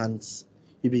up your hands.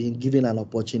 You've been given an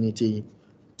opportunity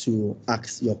to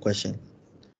ask your question.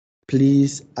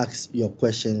 Please ask your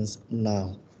questions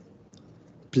now.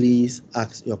 Please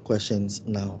ask your questions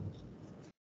now.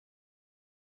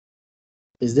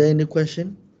 Is there any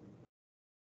question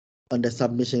on the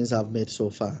submissions I've made so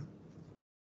far?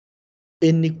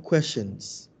 Any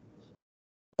questions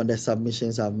on the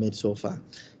submissions I've made so far?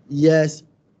 Yes,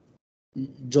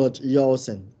 George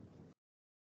Yolson.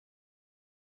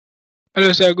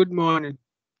 Hello, sir. Good morning.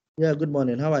 Yeah, good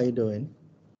morning. How are you doing?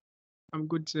 I'm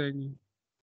good, sir.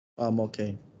 I'm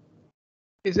okay.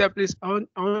 Yes, sir, please, I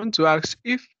want to ask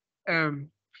if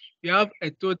you have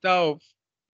a total of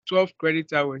 12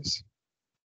 credit hours,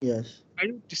 Yes. can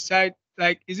you decide,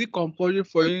 like, is it compulsory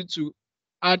for you to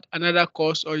add another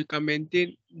course or you can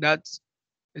maintain that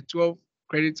 12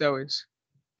 credit hours?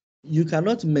 You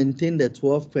cannot maintain the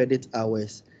 12 credit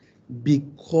hours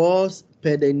because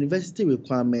per the university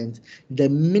requirement, the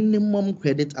minimum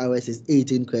credit hours is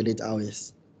 18 credit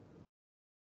hours.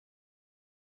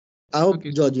 I hope,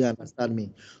 Okay. George, you understand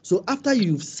me. So after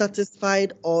you've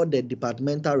satisfied all the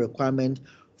departmental requirement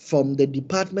from the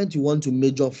department you want to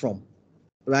major from,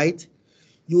 right?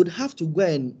 You would have to go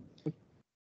and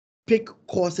pick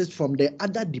courses from the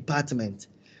other department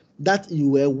that you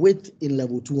were with in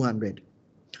level 200.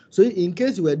 So in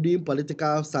case you were doing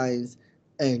political science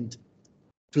and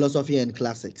philosophy and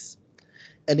classics,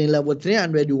 and in level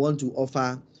 300 you want to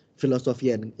offer philosophy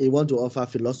and you want to offer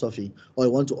philosophy or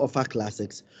you want to offer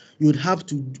classics, you'd have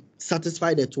to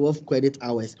satisfy the 12 credit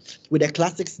hours with the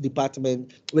classics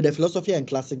department, with the philosophy and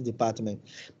classics department.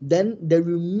 Then the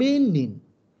remaining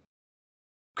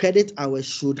credit hours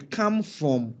should come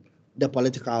from the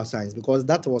political science because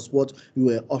that was what we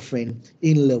were offering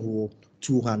in level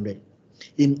 200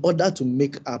 in order to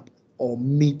make up or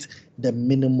meet the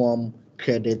minimum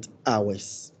credit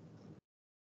hours.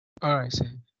 All right, sir.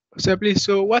 Sir, please,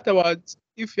 so what about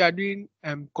if you are doing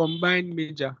combined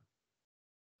major?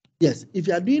 Yes, if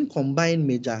you are doing combined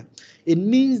major, it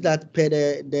means that per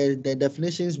the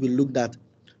definitions we looked at,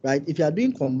 right? If you are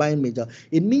doing combined major,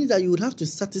 it means that you would have to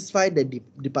satisfy the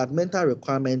departmental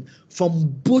requirement from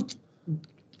both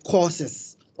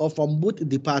courses or from both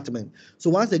departments.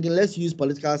 So once again, let's use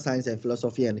political science and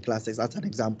philosophy and classics as an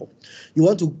example. You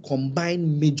want to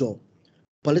combine major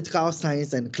political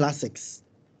science and classics.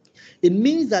 It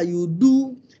means that you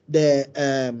do the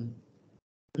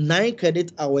 9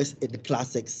 credit hours in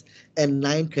classics and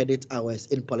 9 credit hours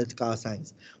in political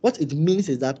science. What it means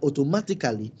is that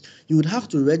automatically you would have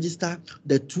to register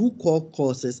the 2 core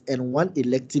courses and 1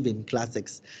 elective in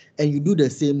classics, and you do the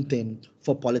same thing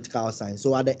for political science.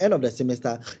 So at the end of the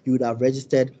semester, you would have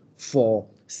registered for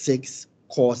 6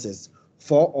 courses,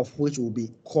 4 of which will be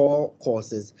core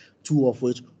courses, 2 of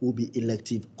which will be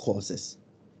elective courses.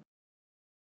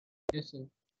 Yes, sir.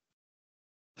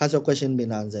 Has your question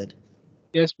been answered?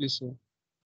 Yes, please, sir.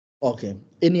 Okay.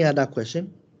 Any other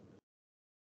question?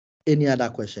 Any other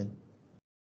question?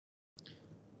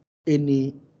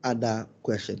 Any other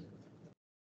question?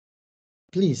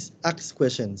 Please ask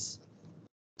questions.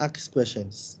 Ask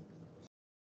questions.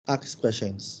 Ask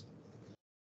questions.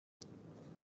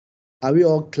 Are we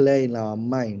all clear in our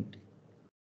mind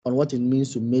on what it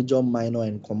means to major, minor,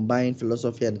 and combine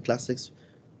philosophy and classics?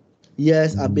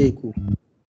 Yes, Abeku.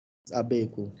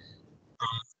 Abeku.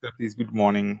 Sir, please, good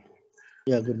morning.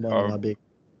 Yeah, good morning, Abeku.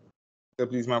 Sir,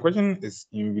 please, my question is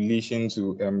in relation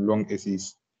to long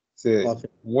essays. So, Okay.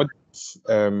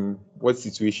 what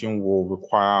situation will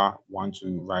require one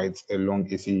to write a long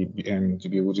essay to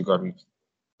be able to graduate?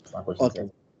 That's my question, Okay.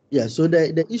 sir. Yeah, so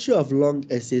the issue of long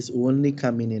essays only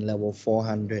coming in level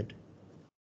 400.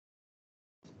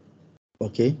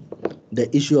 Okay, the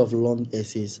issue of long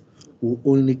essays will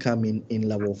only come in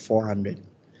level 400.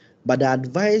 But the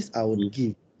advice I would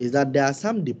give is that there are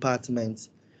some departments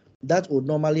that would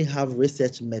normally have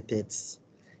research methods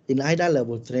in either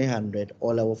level 300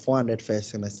 or level 400 first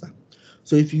semester.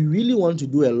 So if you really want to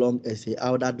do a long essay, I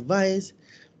would advise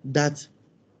that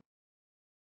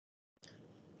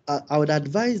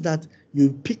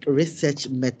you pick research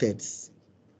methods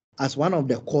as one of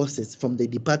the courses from the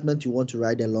department you want to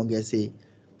write a long essay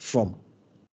from.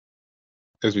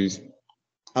 Yes, please.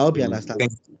 I hope you understand.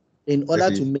 In order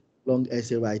to make long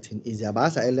essay writing easier. But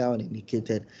as I earlier on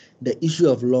indicated, the issue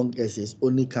of long essays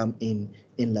only come in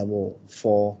level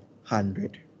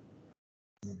 400.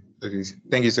 Okay.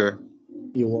 Thank you, sir.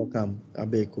 You're welcome,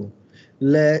 Abeku.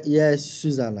 Yes,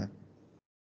 Susanna.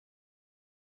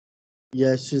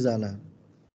 Yes, Susanna.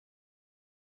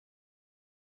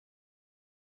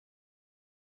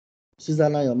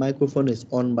 Susanna, your microphone is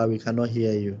on, but we cannot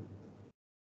hear you.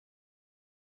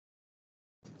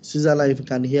 Susanna, if you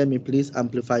can hear me, please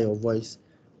amplify your voice.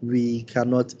 We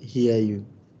cannot hear you.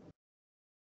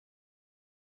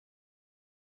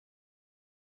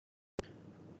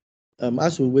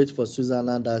 As we wait for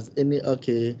Susanna, does any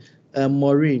okay?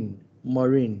 Maureen.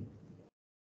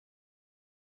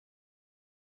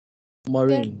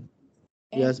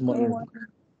 Yes, Good Maureen. morning.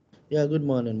 Yeah, good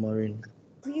morning, Maureen.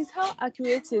 Please, how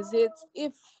accurate is it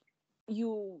if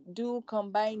you do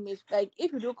combine major? Like,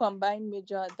 if you do combine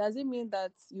major, does it mean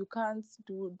that you can't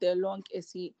do the long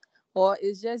essay, or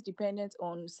it's just dependent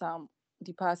on some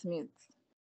departments?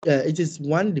 It is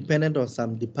one dependent on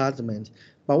some department,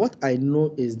 but what I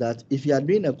know is that if you are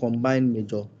doing a combined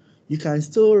major, you can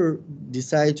still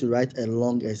decide to write a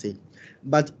long essay,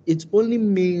 but it only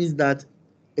means that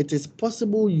it is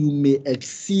possible you may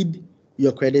exceed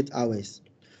your credit hours.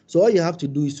 So all you have to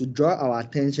do is to draw our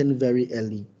attention very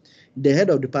early. The head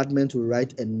of department will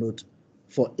write a note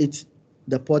for it,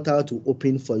 the portal to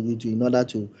open for you to in order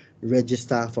to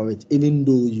register for it, even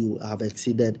though you have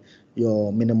exceeded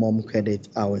your minimum credit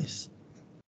hours.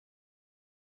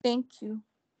 Thank you.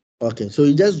 Okay, so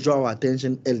you just draw our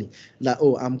attention early that,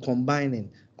 oh, I'm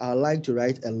combining. I like to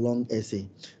write a long essay.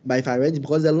 But if I read,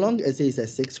 because the long essay is a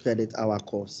 6 credit hour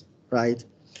course, right?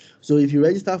 So if you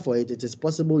register for it, it is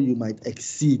possible you might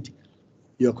exceed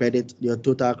your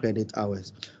total credit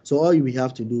hours. So all you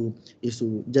have to do is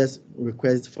to just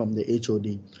request from the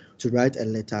HOD to write a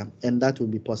letter, and that will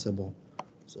be possible.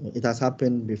 So it has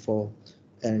happened before,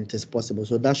 and it is possible.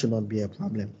 So that should not be a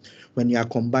problem. When you are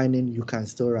combining, you can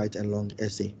still write a long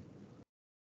essay.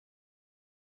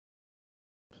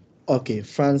 Okay,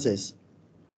 Francis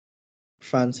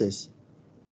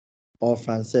or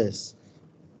Frances,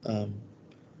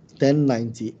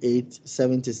 1098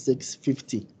 76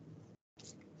 50.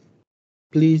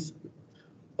 Please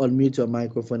unmute your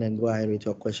microphone and go ahead with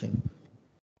your question.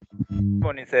 Good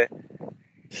morning, sir.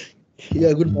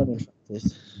 Yeah, good morning,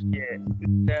 Francis. Yeah.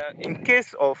 In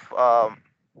case of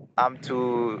I'm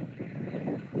to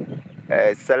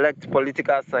select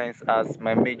political science as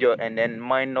my major and then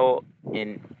minor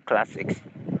in classics.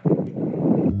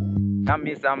 That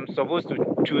means I'm supposed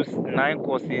to choose 9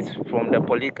 courses from the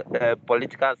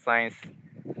political science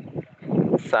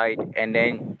side and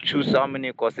then choose how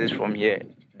many courses from here,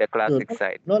 the No, classic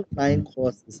side. not 9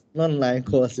 courses, not 9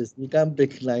 courses. You can't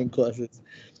pick 9 courses,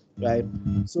 right?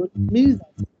 So it means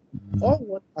that all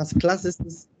what as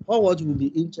classicists, all what you'll be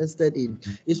interested in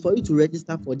is for you to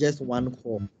register for just one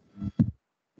course.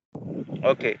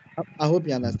 Okay. I hope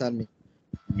you understand me.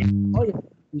 All you have to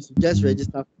do is to just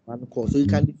register for one course. So you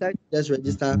can decide to just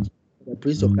register for the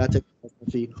pre-Socratic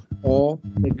philosophy or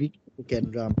the Greek epic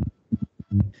and drama.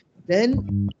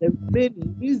 Then the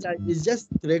remaining means that it's just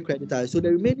 3 credit hours. So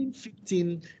the remaining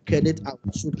 15 credit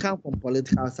hours should come from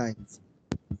political science.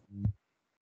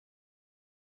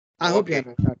 I hope you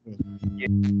understand me.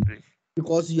 Yes, please.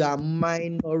 Because you are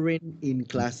minoring in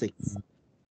classics.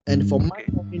 And for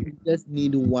minoring, you just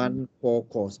need one core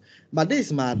course. But this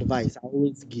is my advice I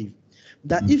always give,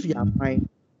 that if you are mine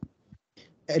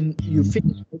and you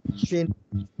finish registering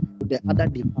with the other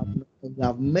department and you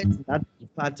have met that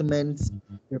department's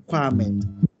requirement,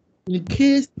 in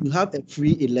case you have a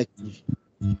free elective,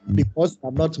 because you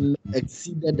have not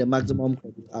exceeded the maximum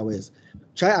credit hours,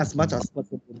 try as much as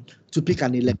possible to pick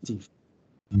an elective.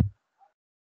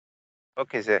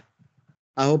 Okay, sir.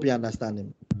 I hope you understand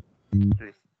him.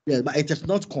 Please. Yes, but it is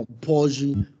not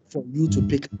compulsory for you to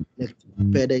pick an elective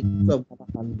per the use of Ghana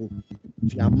handbook.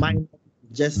 If you are minor,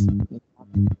 just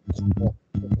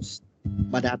course.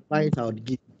 But the advice I would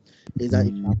give is that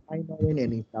if you are minoring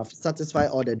and if you have satisfied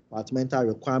all the departmental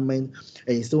requirements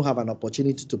and you still have an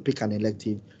opportunity to pick an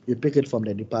elective, you pick it from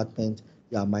the department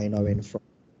you are minoring from.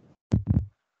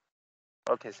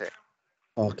 Okay, sir.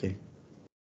 Okay.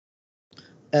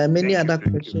 Any Thank you, other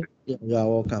please. question? Yeah, you are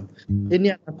welcome.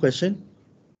 Any other question?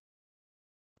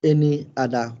 Any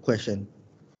other question?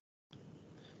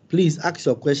 Please ask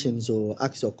your questions or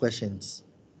ask your questions.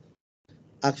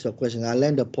 Ask your question. I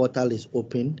learned the portal is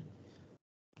open.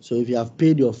 So if you have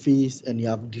paid your fees and you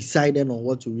have decided on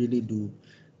what to really do,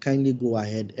 kindly go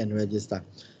ahead and register.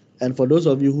 And for those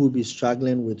of you who will be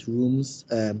struggling with rooms,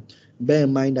 bear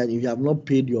in mind that if you have not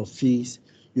paid your fees,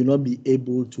 you'll not be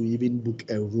able to even book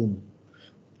a room.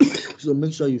 So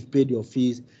make sure you've paid your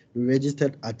fees,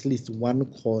 registered at least one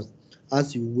course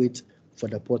as you wait for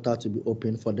the portal to be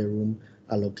open for the room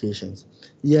allocations.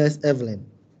 Yes, Evelyn.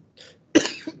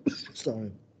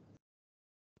 Sorry.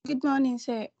 Good morning,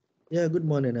 sir. Yeah, good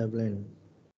morning, Evelyn.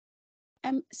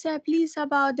 Sir, please,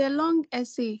 about the long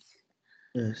essay.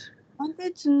 Yes. I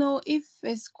wanted to know if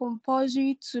it's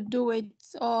compulsory to do it,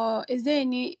 or is there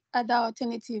any other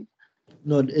alternative?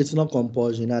 No, it's not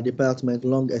compulsory. In our department,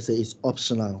 long essay is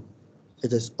optional.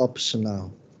 It is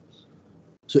optional.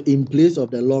 So in place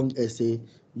of the long essay,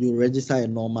 you register a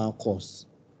normal course.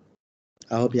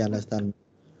 I hope you understand.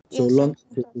 So Yes, long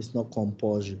sir. essay is not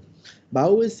compulsory. But I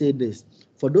always say this,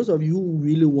 for those of you who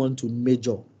really want to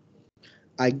major,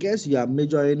 I guess you are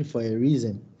majoring for a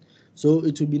reason. So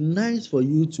it would be nice for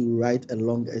you to write a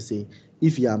long essay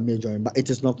if you are majoring, but it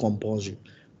is not compulsory.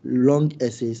 Long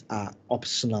essays are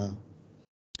optional.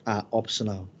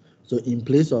 So in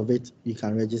place of it, you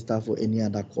can register for any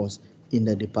other course in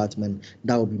the department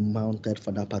that will be mounted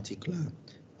for that particular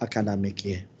academic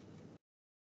year.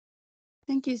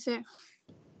 Thank you, sir.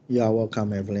 You are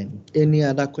welcome, Evelyn. Any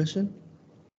other question?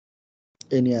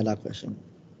 Any other question?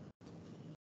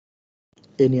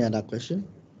 Any other question?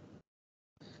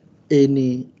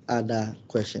 Any other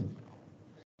question?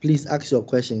 Please ask your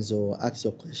questions or ask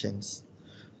your questions.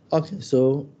 Okay,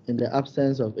 so in the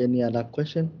absence of any other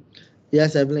question,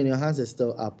 yes, Evelyn, your hands is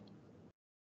still up.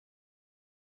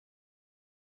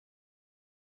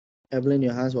 Evelyn,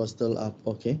 your hands was still up.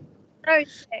 Okay. Sorry,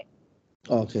 sir.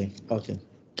 Okay.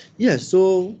 Yes,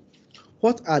 so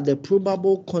what are the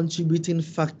probable contributing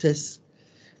factors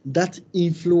that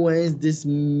influence this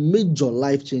major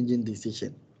life-changing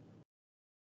decision?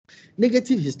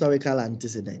 Negative historical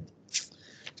antecedent.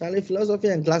 Charlie, philosophy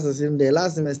and classes in the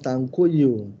last semester, I'm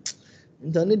you.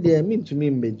 They mean to me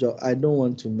major. I don't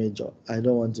want to major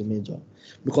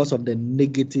because of the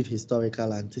negative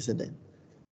historical antecedent.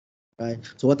 Right?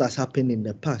 So what has happened in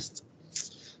the past?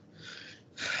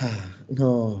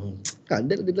 No,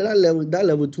 that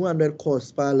level 200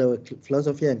 course per level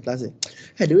philosophy and classic.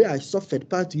 Hey, the way I suffered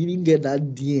part to even get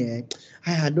that D,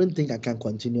 I don't think I can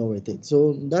continue with it.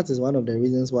 So that is one of the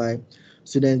reasons why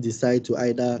students decide to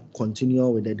either continue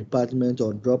with the department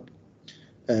or drop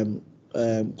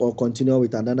or continue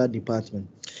with another department.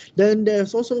 Then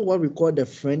there's also what we call the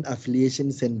friend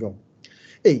affiliation syndrome.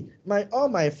 Hey, all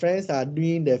my friends are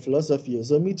doing the philosophy,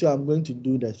 so me too, I'm going to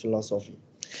do the philosophy.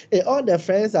 Hey, all the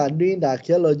friends are doing the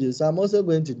archaeology, so I'm also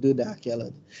going to do the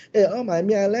archaeology. Hey, I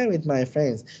learn with my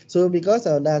friends, so because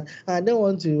of that, I don't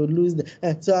want to lose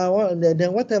so I want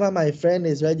then whatever my friend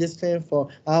is registering for,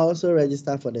 I also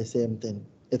register for the same thing.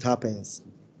 It happens.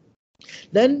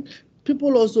 Then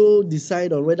people also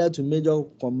decide on whether to major,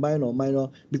 combine, or minor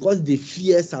because they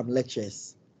fear some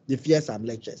lectures. Hey,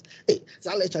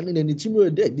 that lecture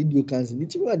did you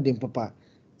cancel? Papa?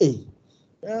 Hey,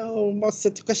 must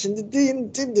set question.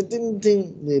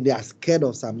 They are scared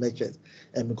of some lectures,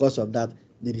 and because of that,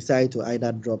 they decide to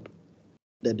either drop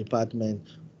the department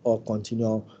or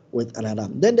continue with another.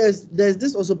 Then there's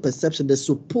this also perception, the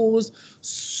supposed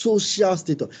social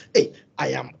status. Hey, I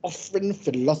am offering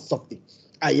philosophy.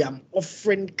 I am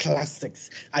offering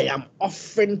classics. I am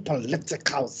offering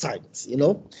political science.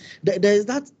 There is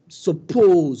that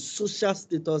supposed social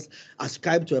status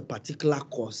ascribed to a particular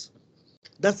course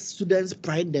that students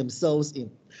pride themselves in.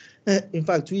 In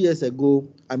fact, 2 years ago,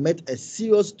 I met a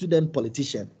serious student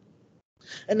politician.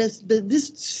 And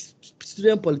this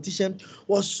student politician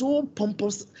was so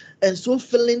pompous and so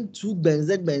feeling too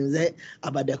benze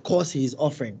about the course he is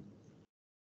offering.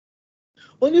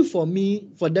 Only for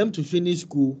them to finish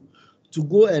school, to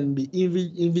go and be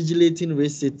invigilating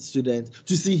racist students,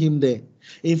 to see him there.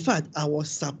 In fact, I was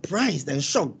surprised and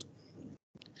shocked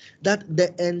that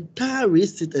the entire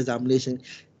racist examination,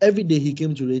 every day he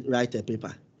came to write a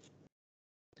paper.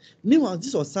 Meanwhile,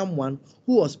 this was someone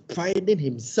who was priding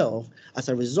himself as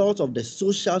a result of the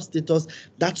social status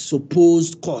that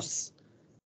supposed course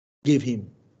gave him.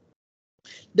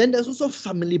 Then there's also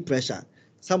family pressure.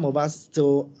 Some of us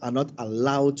still are not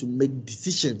allowed to make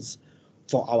decisions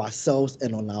for ourselves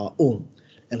and on our own.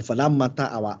 And for that matter,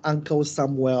 our uncle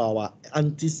somewhere, our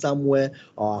auntie somewhere,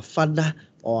 or our father,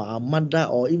 or our mother,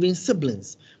 or even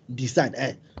siblings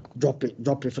decide, drop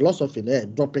a philosophy there,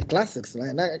 drop a classics,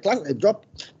 drop.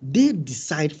 They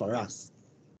decide for us.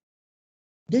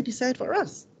 Then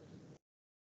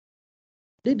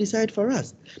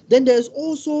there's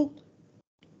also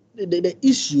the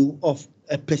issue of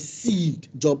a perceived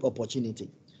job opportunity.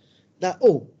 That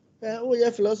yeah,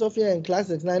 philosophy and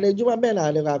classics. Now, ejuma ben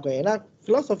na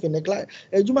philosophy in the class,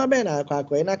 ejuma ben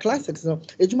na classics. No,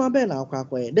 ejuma ben na.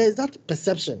 There is that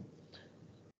perception.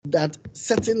 that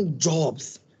certain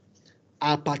jobs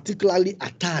are particularly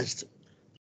attached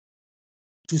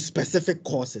to specific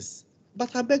courses.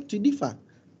 But I beg to differ.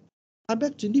 I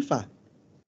beg to differ.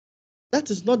 That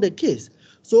is not the case.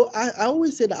 So I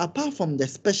always say that apart from the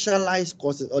specialized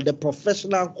courses or the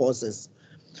professional courses,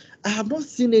 I have not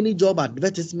seen any job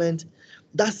advertisement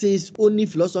that says only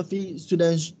philosophy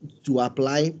students to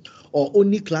apply, or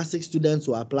only classic students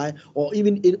to apply, or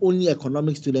even only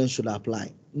economic students should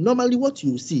apply. Normally, what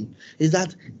you see is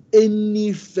that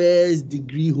any first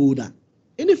degree holder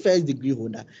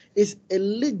is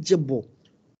eligible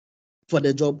for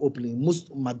the job opening.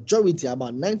 Majority,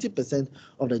 about 90%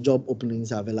 of the job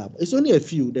openings are available. It's only a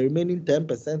few, the remaining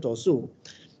 10% or so,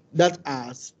 that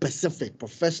are specific,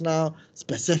 professional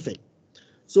specific.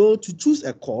 So to choose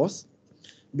a course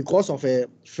because of a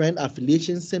friend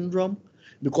affiliation syndrome,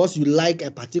 because you like a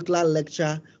particular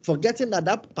lecture, forgetting that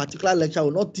that particular lecture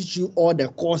will not teach you all the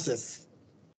courses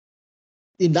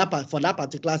in that for that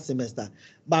particular semester,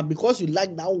 but because you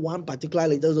like that one particular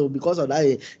lecture, so because of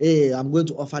that, hey, I'm going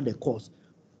to offer the course.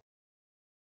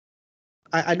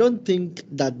 I don't think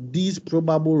that these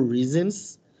probable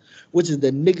reasons, which is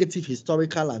the negative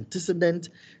historical antecedent,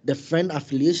 the friend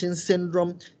affiliation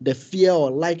syndrome, the fear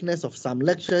or likeness of some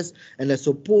lectures, and the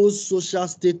supposed social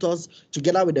status,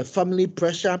 together with the family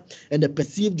pressure and the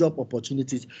perceived job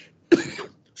opportunities,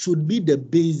 should be the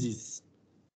basis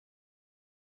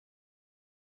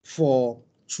for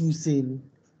choosing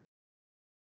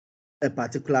a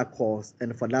particular course,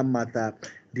 and for that matter,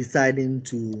 deciding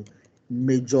to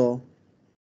major,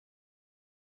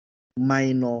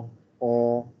 minor,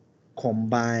 or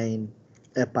combine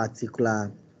a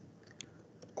particular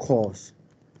course.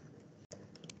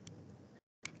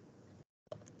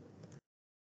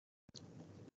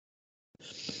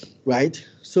 Right?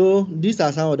 So these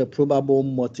are some of the probable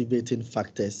motivating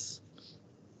factors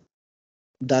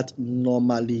that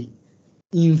normally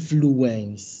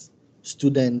influence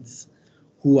students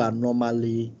who are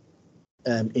normally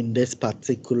in this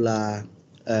particular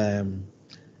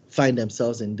find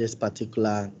themselves in this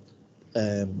particular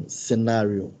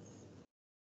scenario.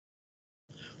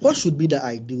 What should be the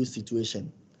ideal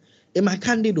situation? In my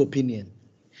candid opinion,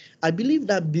 I believe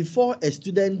that before a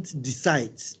student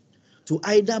decides to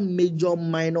either major,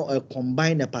 minor, or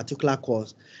combine a particular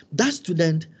course, that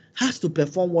student has to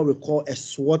perform what we call a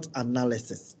SWOT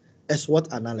analysis. A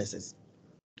SWOT analysis.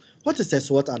 What is a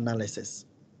SWOT analysis?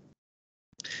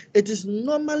 It is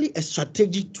normally a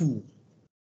strategic tool.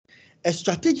 A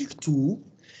strategic tool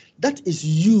that is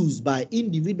used by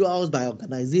individuals, by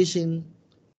organizations,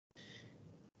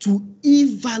 to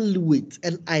evaluate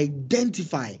and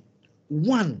identify,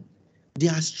 one,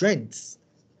 their strengths,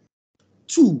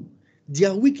 two,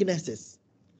 their weaknesses,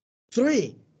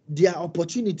 three, their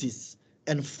opportunities,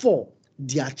 and four,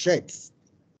 their threats.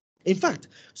 In fact,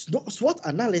 SWOT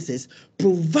analysis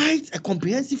provides a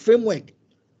comprehensive framework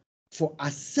for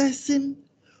assessing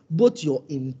both your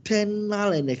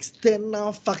internal and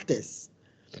external factors.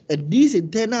 And these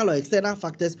internal or external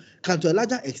factors can, to a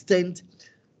larger extent,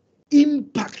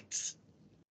 impact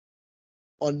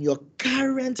on your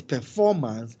current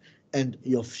performance and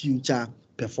your future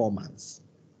performance.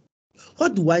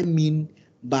 What do I mean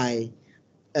by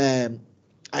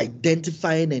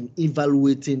identifying and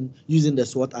evaluating using the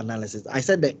SWOT analysis? I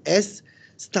said the S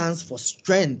stands for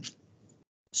strength.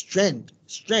 Strength.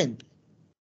 Strength.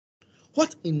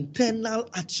 What internal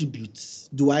attributes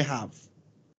do I have?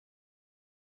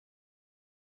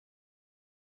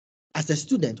 As a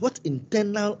student, what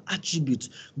internal attributes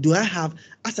do I have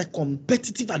as a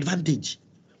competitive advantage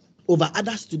over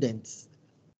other students?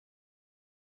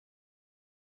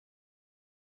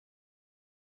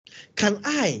 Can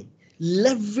I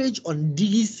leverage on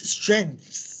these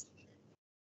strengths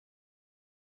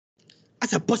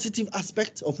as a positive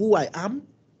aspect of who I am?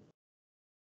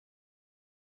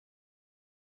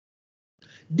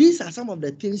 These are some of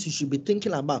the things you should be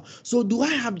thinking about. So do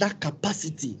I have that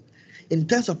capacity in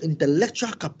terms of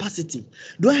intellectual capacity?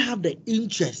 Do I have the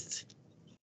interest?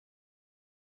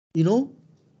 You know,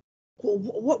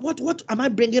 what am I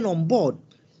bringing on board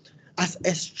as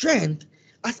a strength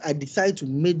as I decide to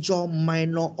major,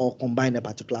 minor, or combine a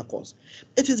particular course?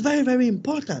 It is very, very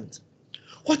important.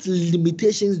 What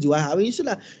limitations do I have? And you see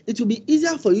that it will be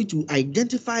easier for you to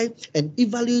identify and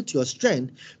evaluate your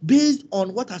strength based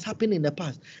on what has happened in the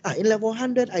past. In level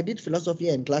 100, I did philosophy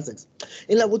and classics.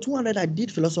 In level 200, I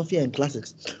did philosophy and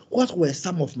classics. What were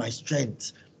some of my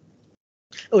strengths?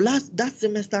 Oh, that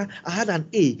semester, I had an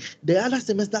A. The other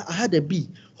semester, I had a B.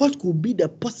 What could be the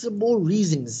possible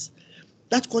reasons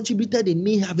that contributed in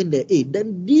me having the A?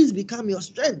 Then these become your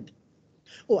strength.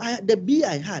 Oh, the B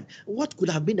I had, what could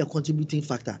have been the contributing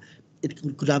factor?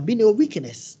 It could have been a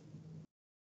weakness.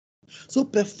 So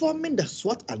performing the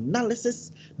SWOT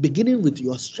analysis, beginning with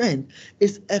your strength,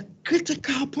 is a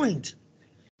critical point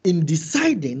in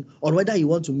deciding on whether you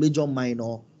want to major,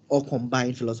 minor, or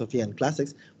combine philosophy and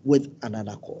classics with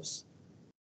another course.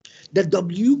 The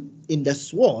W in the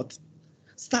SWOT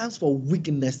stands for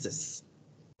weaknesses.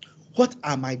 What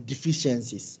are my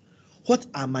deficiencies? What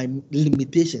are my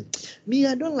limitations? Me,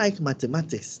 I don't like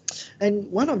mathematics. And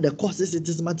one of the courses, it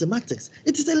is mathematics.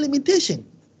 It is a limitation.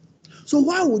 So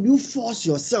why would you force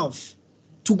yourself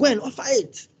to go and offer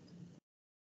it?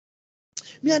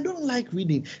 Me, I don't like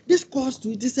reading. This course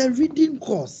too, it is a reading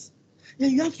course. Yeah,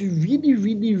 you have to really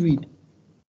read.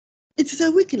 It is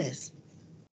a weakness.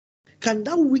 Can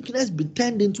that weakness be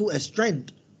turned into a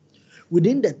strength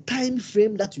within the time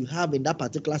frame that you have in that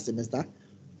particular semester?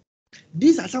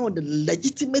 These are some of the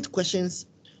legitimate questions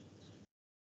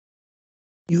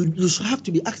you should have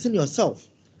to be asking yourself.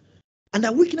 And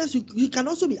that weakness, you can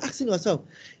also be asking yourself,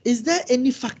 is there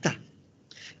any factor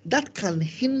that can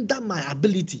hinder my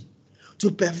ability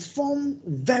to perform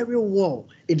very well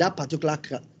in that particular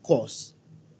course?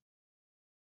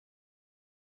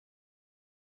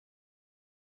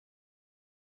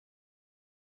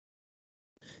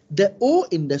 The O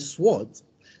in the SWOT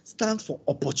stands for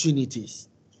opportunities.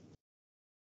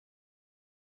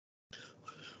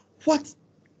 What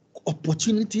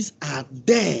opportunities are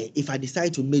there if I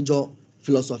decide to major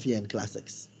philosophy and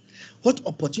classics? What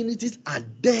opportunities are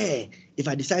there if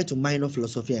I decide to minor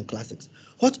philosophy and classics?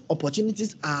 What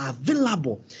opportunities are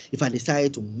available if I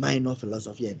decide to minor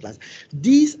philosophy and classics?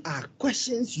 These are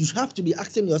questions you have to be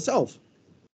asking yourself.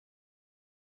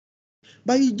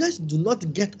 But you just do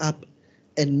not get up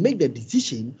and make the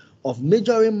decision of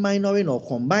majoring, minoring, or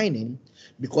combining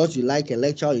because you like a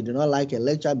lecture, or you do not like a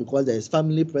lecture, because there is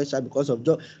family pressure, because of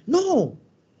job. No.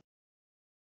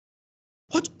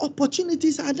 What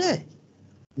opportunities are there?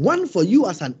 One, for you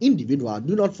as an individual.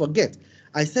 Do not forget,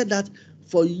 I said that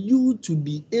for you to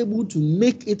be able to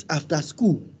make it after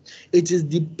school, it is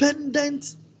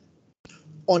dependent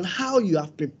on how you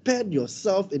have prepared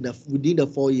yourself within the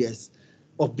 4 years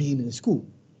of being in school.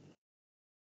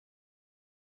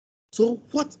 So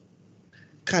what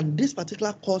can this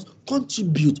particular course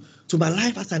contribute to my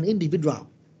life as an individual?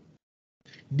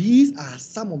 These are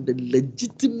some of the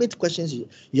legitimate questions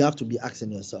you have to be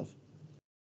asking yourself.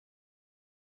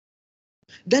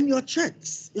 Then your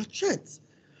threats.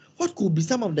 What could be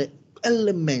some of the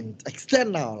elements,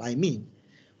 external,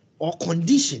 or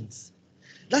conditions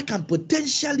that can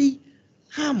potentially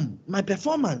harm my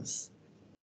performance?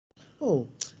 Oh,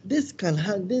 this can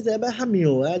harm, this harm me,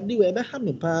 harm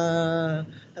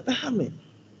me.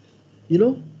 You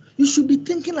know, you should be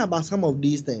thinking about some of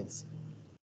these things.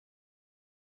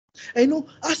 And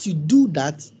as you do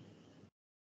that,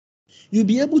 you'll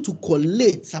be able to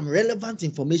collate some relevant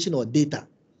information or data,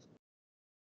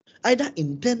 either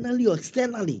internally or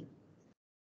externally.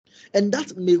 And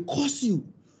that may cause you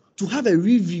to have a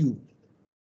review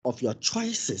of your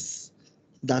choices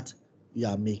that you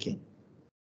are making.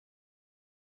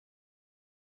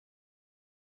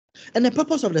 And the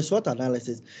purpose of the SWOT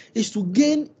analysis is to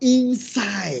gain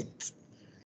insight.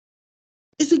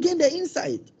 It's to gain the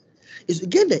insight. It's to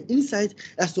gain the insight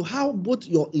as to how both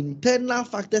your internal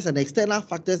factors and external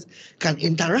factors can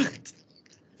interact,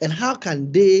 and how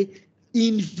can they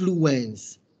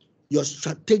influence your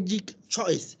strategic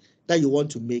choice that you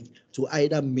want to make to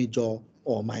either major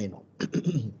or minor.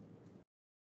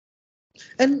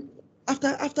 And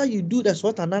after you do the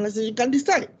SWOT analysis, you can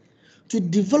decide to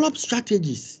develop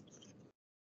strategies.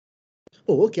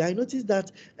 Oh, okay, I noticed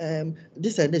that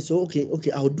this and this. So okay,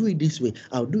 I'll do it this way,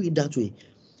 I'll do it that way.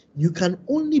 You can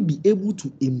only be able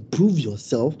to improve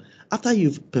yourself after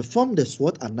you've performed the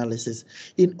SWOT analysis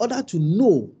in order to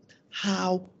know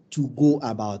how to go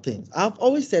about things. I've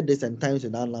always said this in times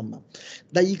in our number,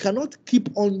 that you cannot keep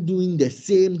on doing the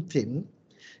same thing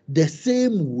the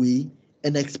same way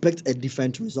and expect a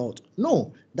different result.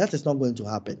 No, that is not going to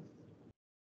happen.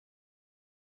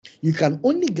 You can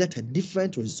only get a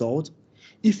different result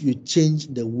if you change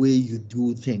the way you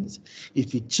do things,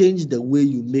 if you change the way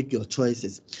you make your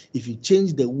choices, if you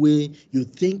change the way you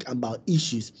think about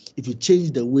issues, if you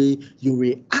change the way you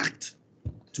react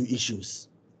to issues.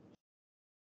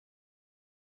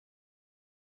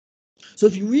 So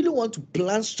if you really want to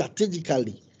plan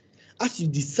strategically as you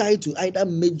decide to either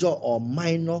major or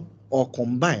minor or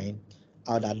combine,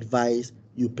 I would advise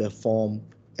you perform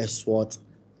a SWOT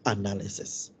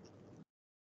analysis.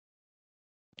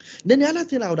 Then the other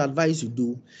thing I would advise you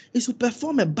do is to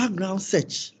perform a background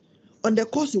search on the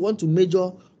course you want to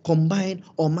major, combine,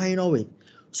 or minor with.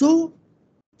 So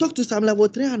talk to some level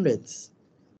 300s.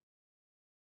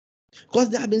 Because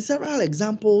there have been several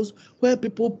examples where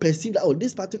people perceive that, oh,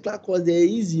 this particular course, they're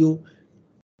easy, oh,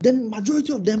 then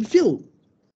majority of them fail.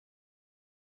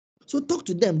 So talk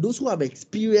to them, those who have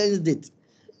experienced it.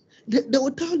 They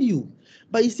will tell you.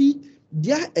 But you see,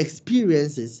 their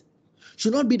experiences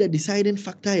should not be the deciding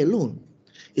factor alone.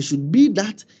 It should be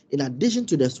that in addition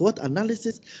to the SWOT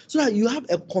analysis, so that you have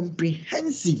a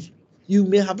comprehensive, you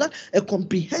may have that a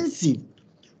comprehensive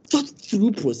thought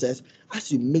through process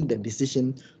as you make the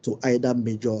decision to either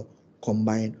major,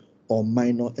 combine, or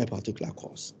minor a particular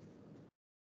course.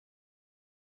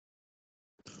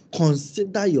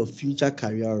 Consider your future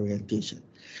career orientation.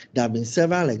 There have been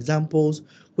several examples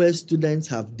where students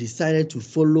have decided to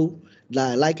follow,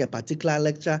 that I like a particular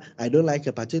lecture, I don't like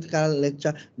a particular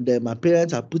lecture, my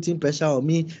parents are putting pressure on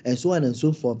me, and so on and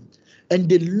so forth. And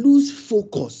they lose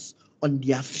focus on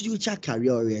their future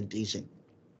career orientation.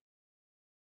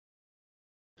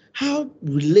 How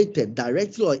related,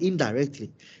 directly or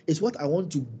indirectly, is what I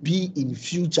want to be in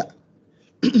future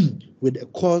with a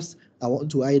course I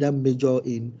want to either major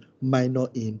in, minor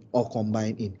in, or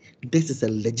combine in? This is a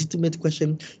legitimate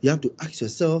question you have to ask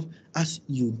yourself as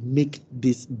you make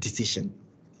this decision.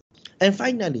 And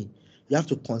finally, you have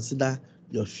to consider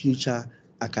your future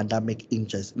academic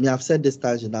interest. Me, I've said this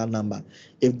times in our number.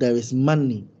 If there is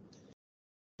money,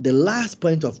 the last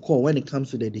point of call when it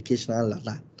comes to the educational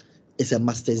ladder is a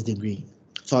master's degree.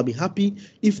 So I'll be happy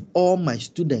if all my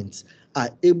students are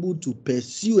able to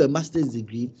pursue a master's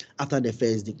degree after the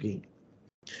first degree.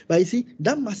 But you see,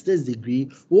 that master's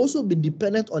degree will also be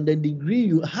dependent on the degree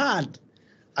you had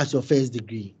as your first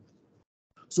degree.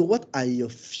 So what are your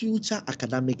future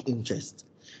academic interests?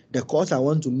 The course I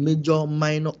want to major,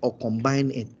 minor, or combine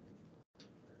in.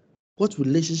 What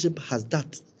relationship has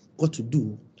that got to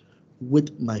do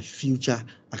with my future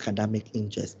academic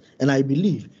interests? And I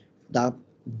believe that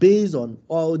based on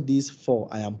all these four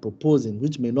I am proposing,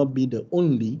 which may not be the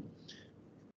only,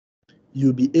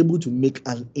 you'll be able to make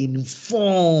an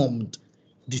informed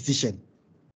decision.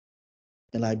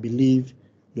 And I believe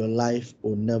your life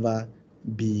will never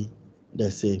be the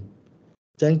same.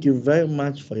 Thank you very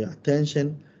much for your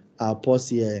attention. I'll pause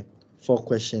here for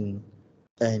question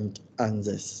and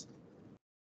answers.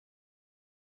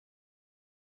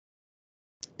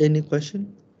 Any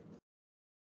question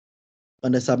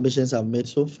on the submissions I've made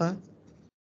so far?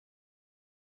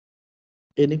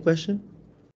 Any question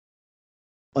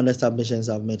on the submissions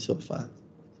I've made so far?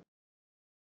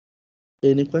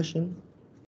 Any question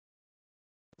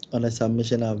on the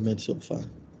submission I've made so far?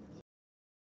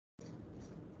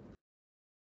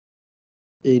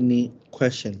 Any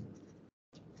question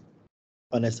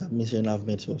on the submission I've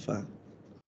made so far?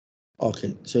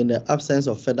 Okay, so in the absence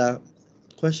of further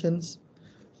questions,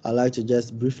 I'd like to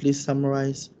just briefly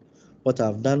summarize what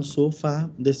I've done so far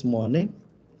this morning.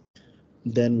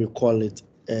 Then we call it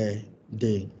a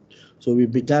day. So we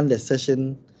began the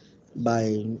session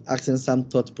by asking some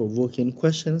thought-provoking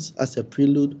questions as a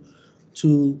prelude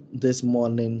to this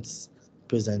morning's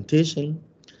presentation.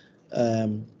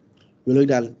 We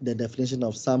looked at the definition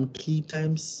of some key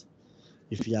terms.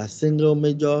 If you are single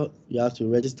major, you have to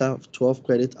register 12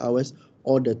 credit hours,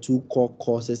 or the 2 core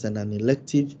courses and an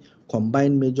elective.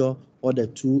 Combined major, or the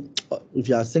 2, if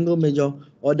you are single major,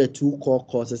 or the 2 core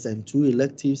courses and 2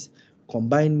 electives.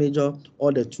 Combined major,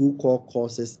 or the 2 core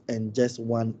courses and just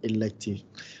 1 elective.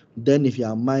 Then if you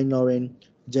are minoring,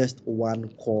 just 1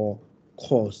 core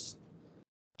course.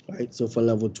 Right, so for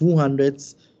level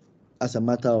 200s, as a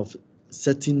matter of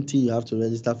certainty, you have to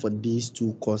register for these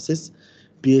 2 courses,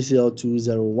 PACL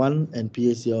 201 and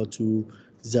PACL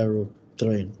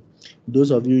 203. Those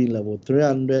of you in level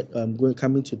 300,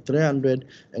 coming to 300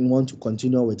 and want to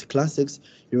continue with classics,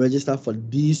 you register for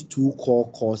these 2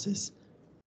 core courses,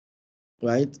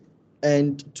 right?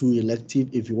 And 2 elective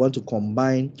if you want to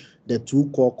combine the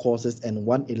 2 core courses and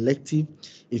 1 elective.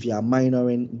 If you are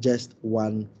minoring, just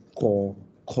 1 core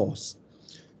course.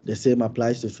 The same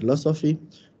applies to philosophy.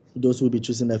 Those will be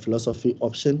choosing the philosophy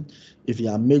option. If you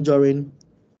are majoring,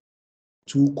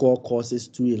 2 core courses,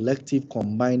 2 elective,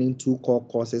 combining 2 core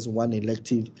courses, 1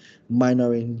 elective,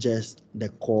 minoring just the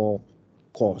core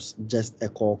course, just a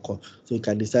core course. So you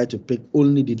can decide to pick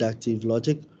only deductive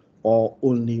logic or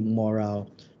only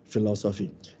moral philosophy.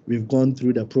 We've gone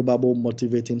through the probable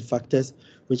motivating factors,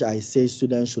 which I say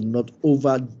students should not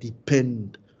over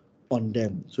depend on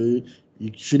them. So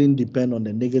you shouldn't depend on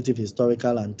the negative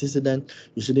historical antecedent.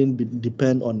 You shouldn't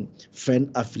depend on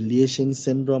friend affiliation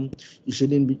syndrome. You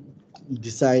shouldn't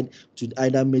decide to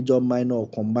either major, minor, or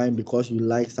combine because you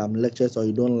like some lectures or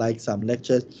you don't like some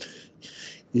lectures.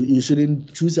 You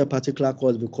shouldn't choose a particular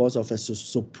course because of a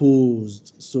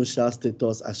supposed social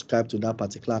status ascribed to that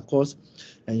particular course,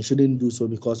 and you shouldn't do so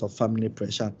because of family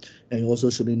pressure, and you also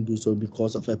shouldn't do so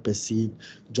because of a perceived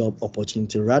job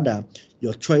opportunity. Rather,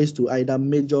 your choice to either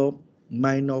major,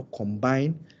 minor,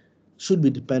 combine should be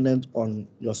dependent on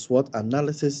your SWOT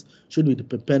analysis, should be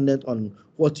dependent on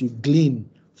what you glean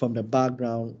from the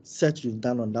background search you've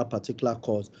done on that particular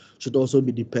course, should also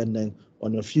be dependent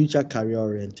on your future career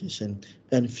orientation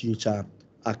and future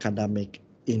academic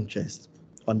interest.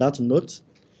 On that note,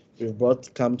 we've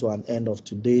come to an end of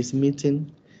today's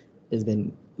meeting. It's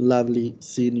been lovely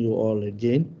seeing you all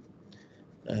again.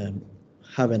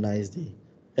 Have a nice day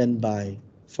and bye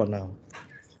for now.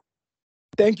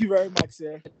 Thank you very much,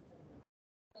 sir.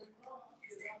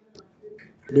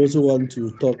 Those who want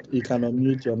to talk, you can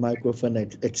unmute your microphone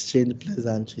and exchange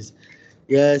pleasantries.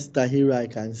 Yes, Tahira, I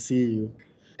can see you.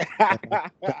 I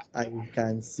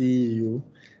can see you.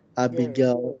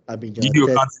 Abigail, Video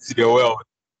Ted. can't see the world.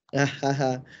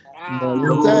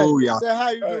 Molly, Sir, how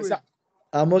you doing?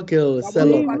 I'm okay. We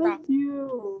Selo. miss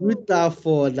you. Rita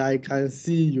Ford, I can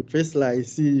see you. Priscilla, I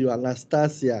see you.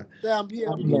 Anastasia. Sir, I'm here.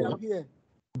 I'm here.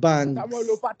 Banks.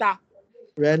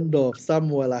 Randolph,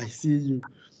 Samuel, I see you.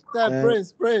 Sir,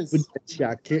 Prince.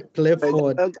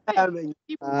 Clifford.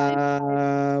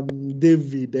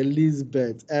 David,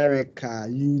 Elizabeth, Erica,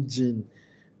 Eugene,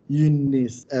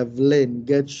 Eunice, Evelyn,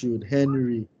 Gertrude,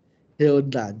 Henry,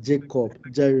 Hilda, Jacob,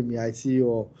 Jeremy, I see you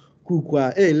all.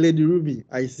 Kukwa, hey, Lady Ruby,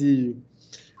 I see you.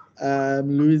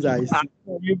 Louisa, I see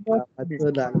you.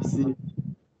 Matilda, I see you.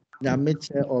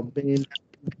 Nyamiche, Obin,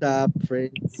 Peter,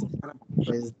 Prince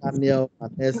Daniel,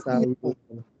 Vanessa,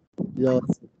 William,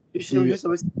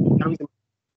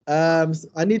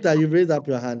 Anita, you've raised up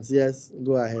your hands. Yes,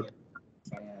 go ahead.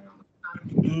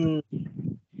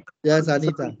 Yes,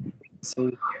 Anita.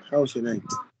 How's your night?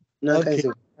 Okay.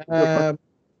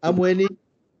 I'm waiting.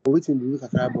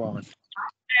 Something.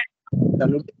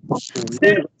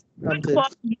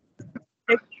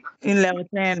 In level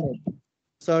 10.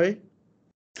 Sorry?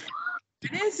 I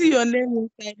didn't see your name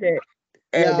inside there.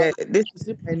 Yeah,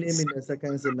 see my name in the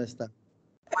second semester.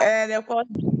 The course.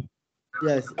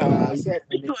 Yes.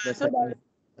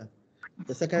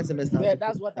 The second semester. Yeah,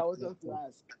 that's what I was going to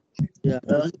ask. Yeah.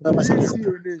 I didn't see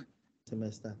your name.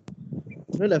 Semester.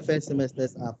 You know, the first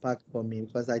semesters are packed for me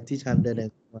because I teach 100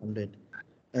 and 200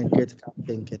 and critical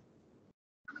thinking.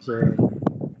 So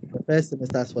the first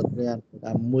semesters for 300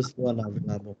 are mostly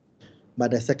unavailable.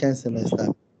 But the second semester,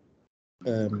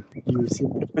 you see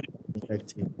my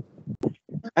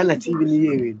elective.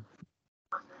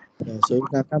 Yeah, so you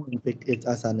can come and pick it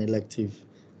as an elective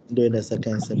during the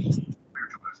second semester.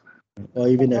 Or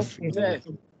even a free.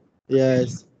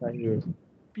 Yes, thank you.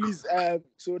 Please,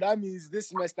 so that means this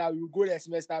semester we'll go the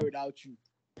semester without you.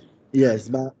 Yes,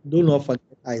 but do not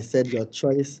forget I said your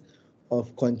choice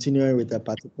of continuing with a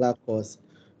particular course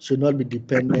should not be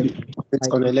dependent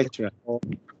on a lecturer or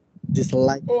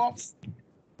dislike for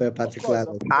a particular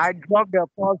lecturer. I drop the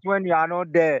course when you are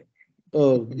not there.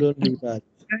 Oh, don't do that.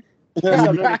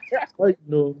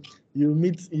 You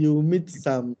meet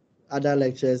some other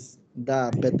lectures that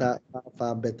are better,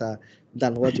 far better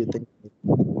than what you think.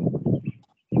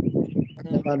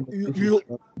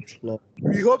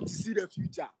 We hope to see the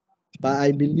future. But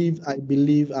I believe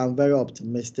I'm very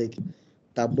optimistic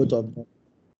that both of them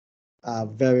are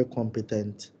very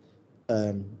competent,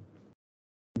 but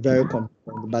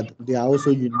they are also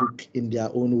unique in their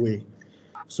own way.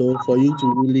 So for you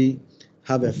to really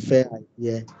have a fair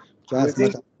idea, just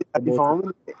much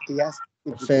about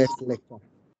the first lecture,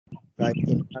 right?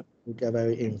 In fact, make a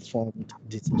very informed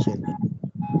decision.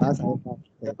 As I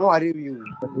said,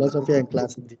 the philosophy and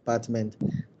classic department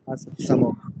has some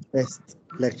of the best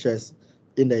lectures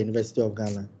in the University of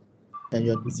Ghana, and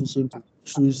your decision to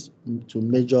choose to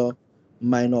major,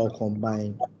 minor, or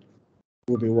combine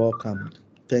will be welcomed.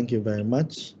 Thank you very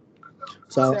much.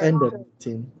 So I'll end the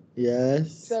meeting.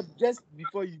 Yes. Sir, just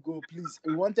before you go, please,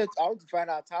 I want to find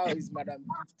out how is Madam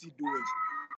Gifty doing.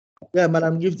 Yeah,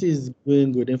 Madam Gifty is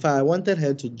doing good. In fact, I wanted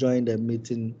her to join the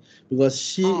meeting because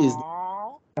she is the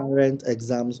current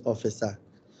exams officer.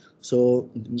 So,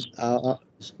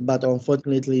 but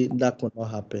unfortunately, that could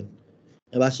not happen.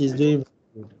 But she's doing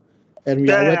very good, and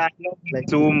we are working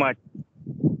too much.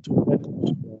 to work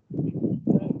on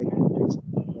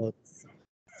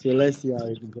so let's see how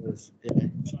it goes. Yeah.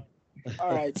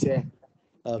 All right, sir.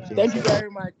 Okay. Thank you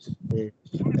very much.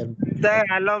 Sir,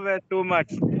 I love her too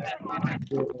much.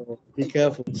 Be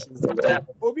careful.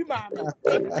 Obi Mami.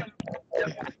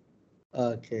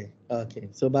 Okay.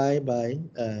 So bye. Bye.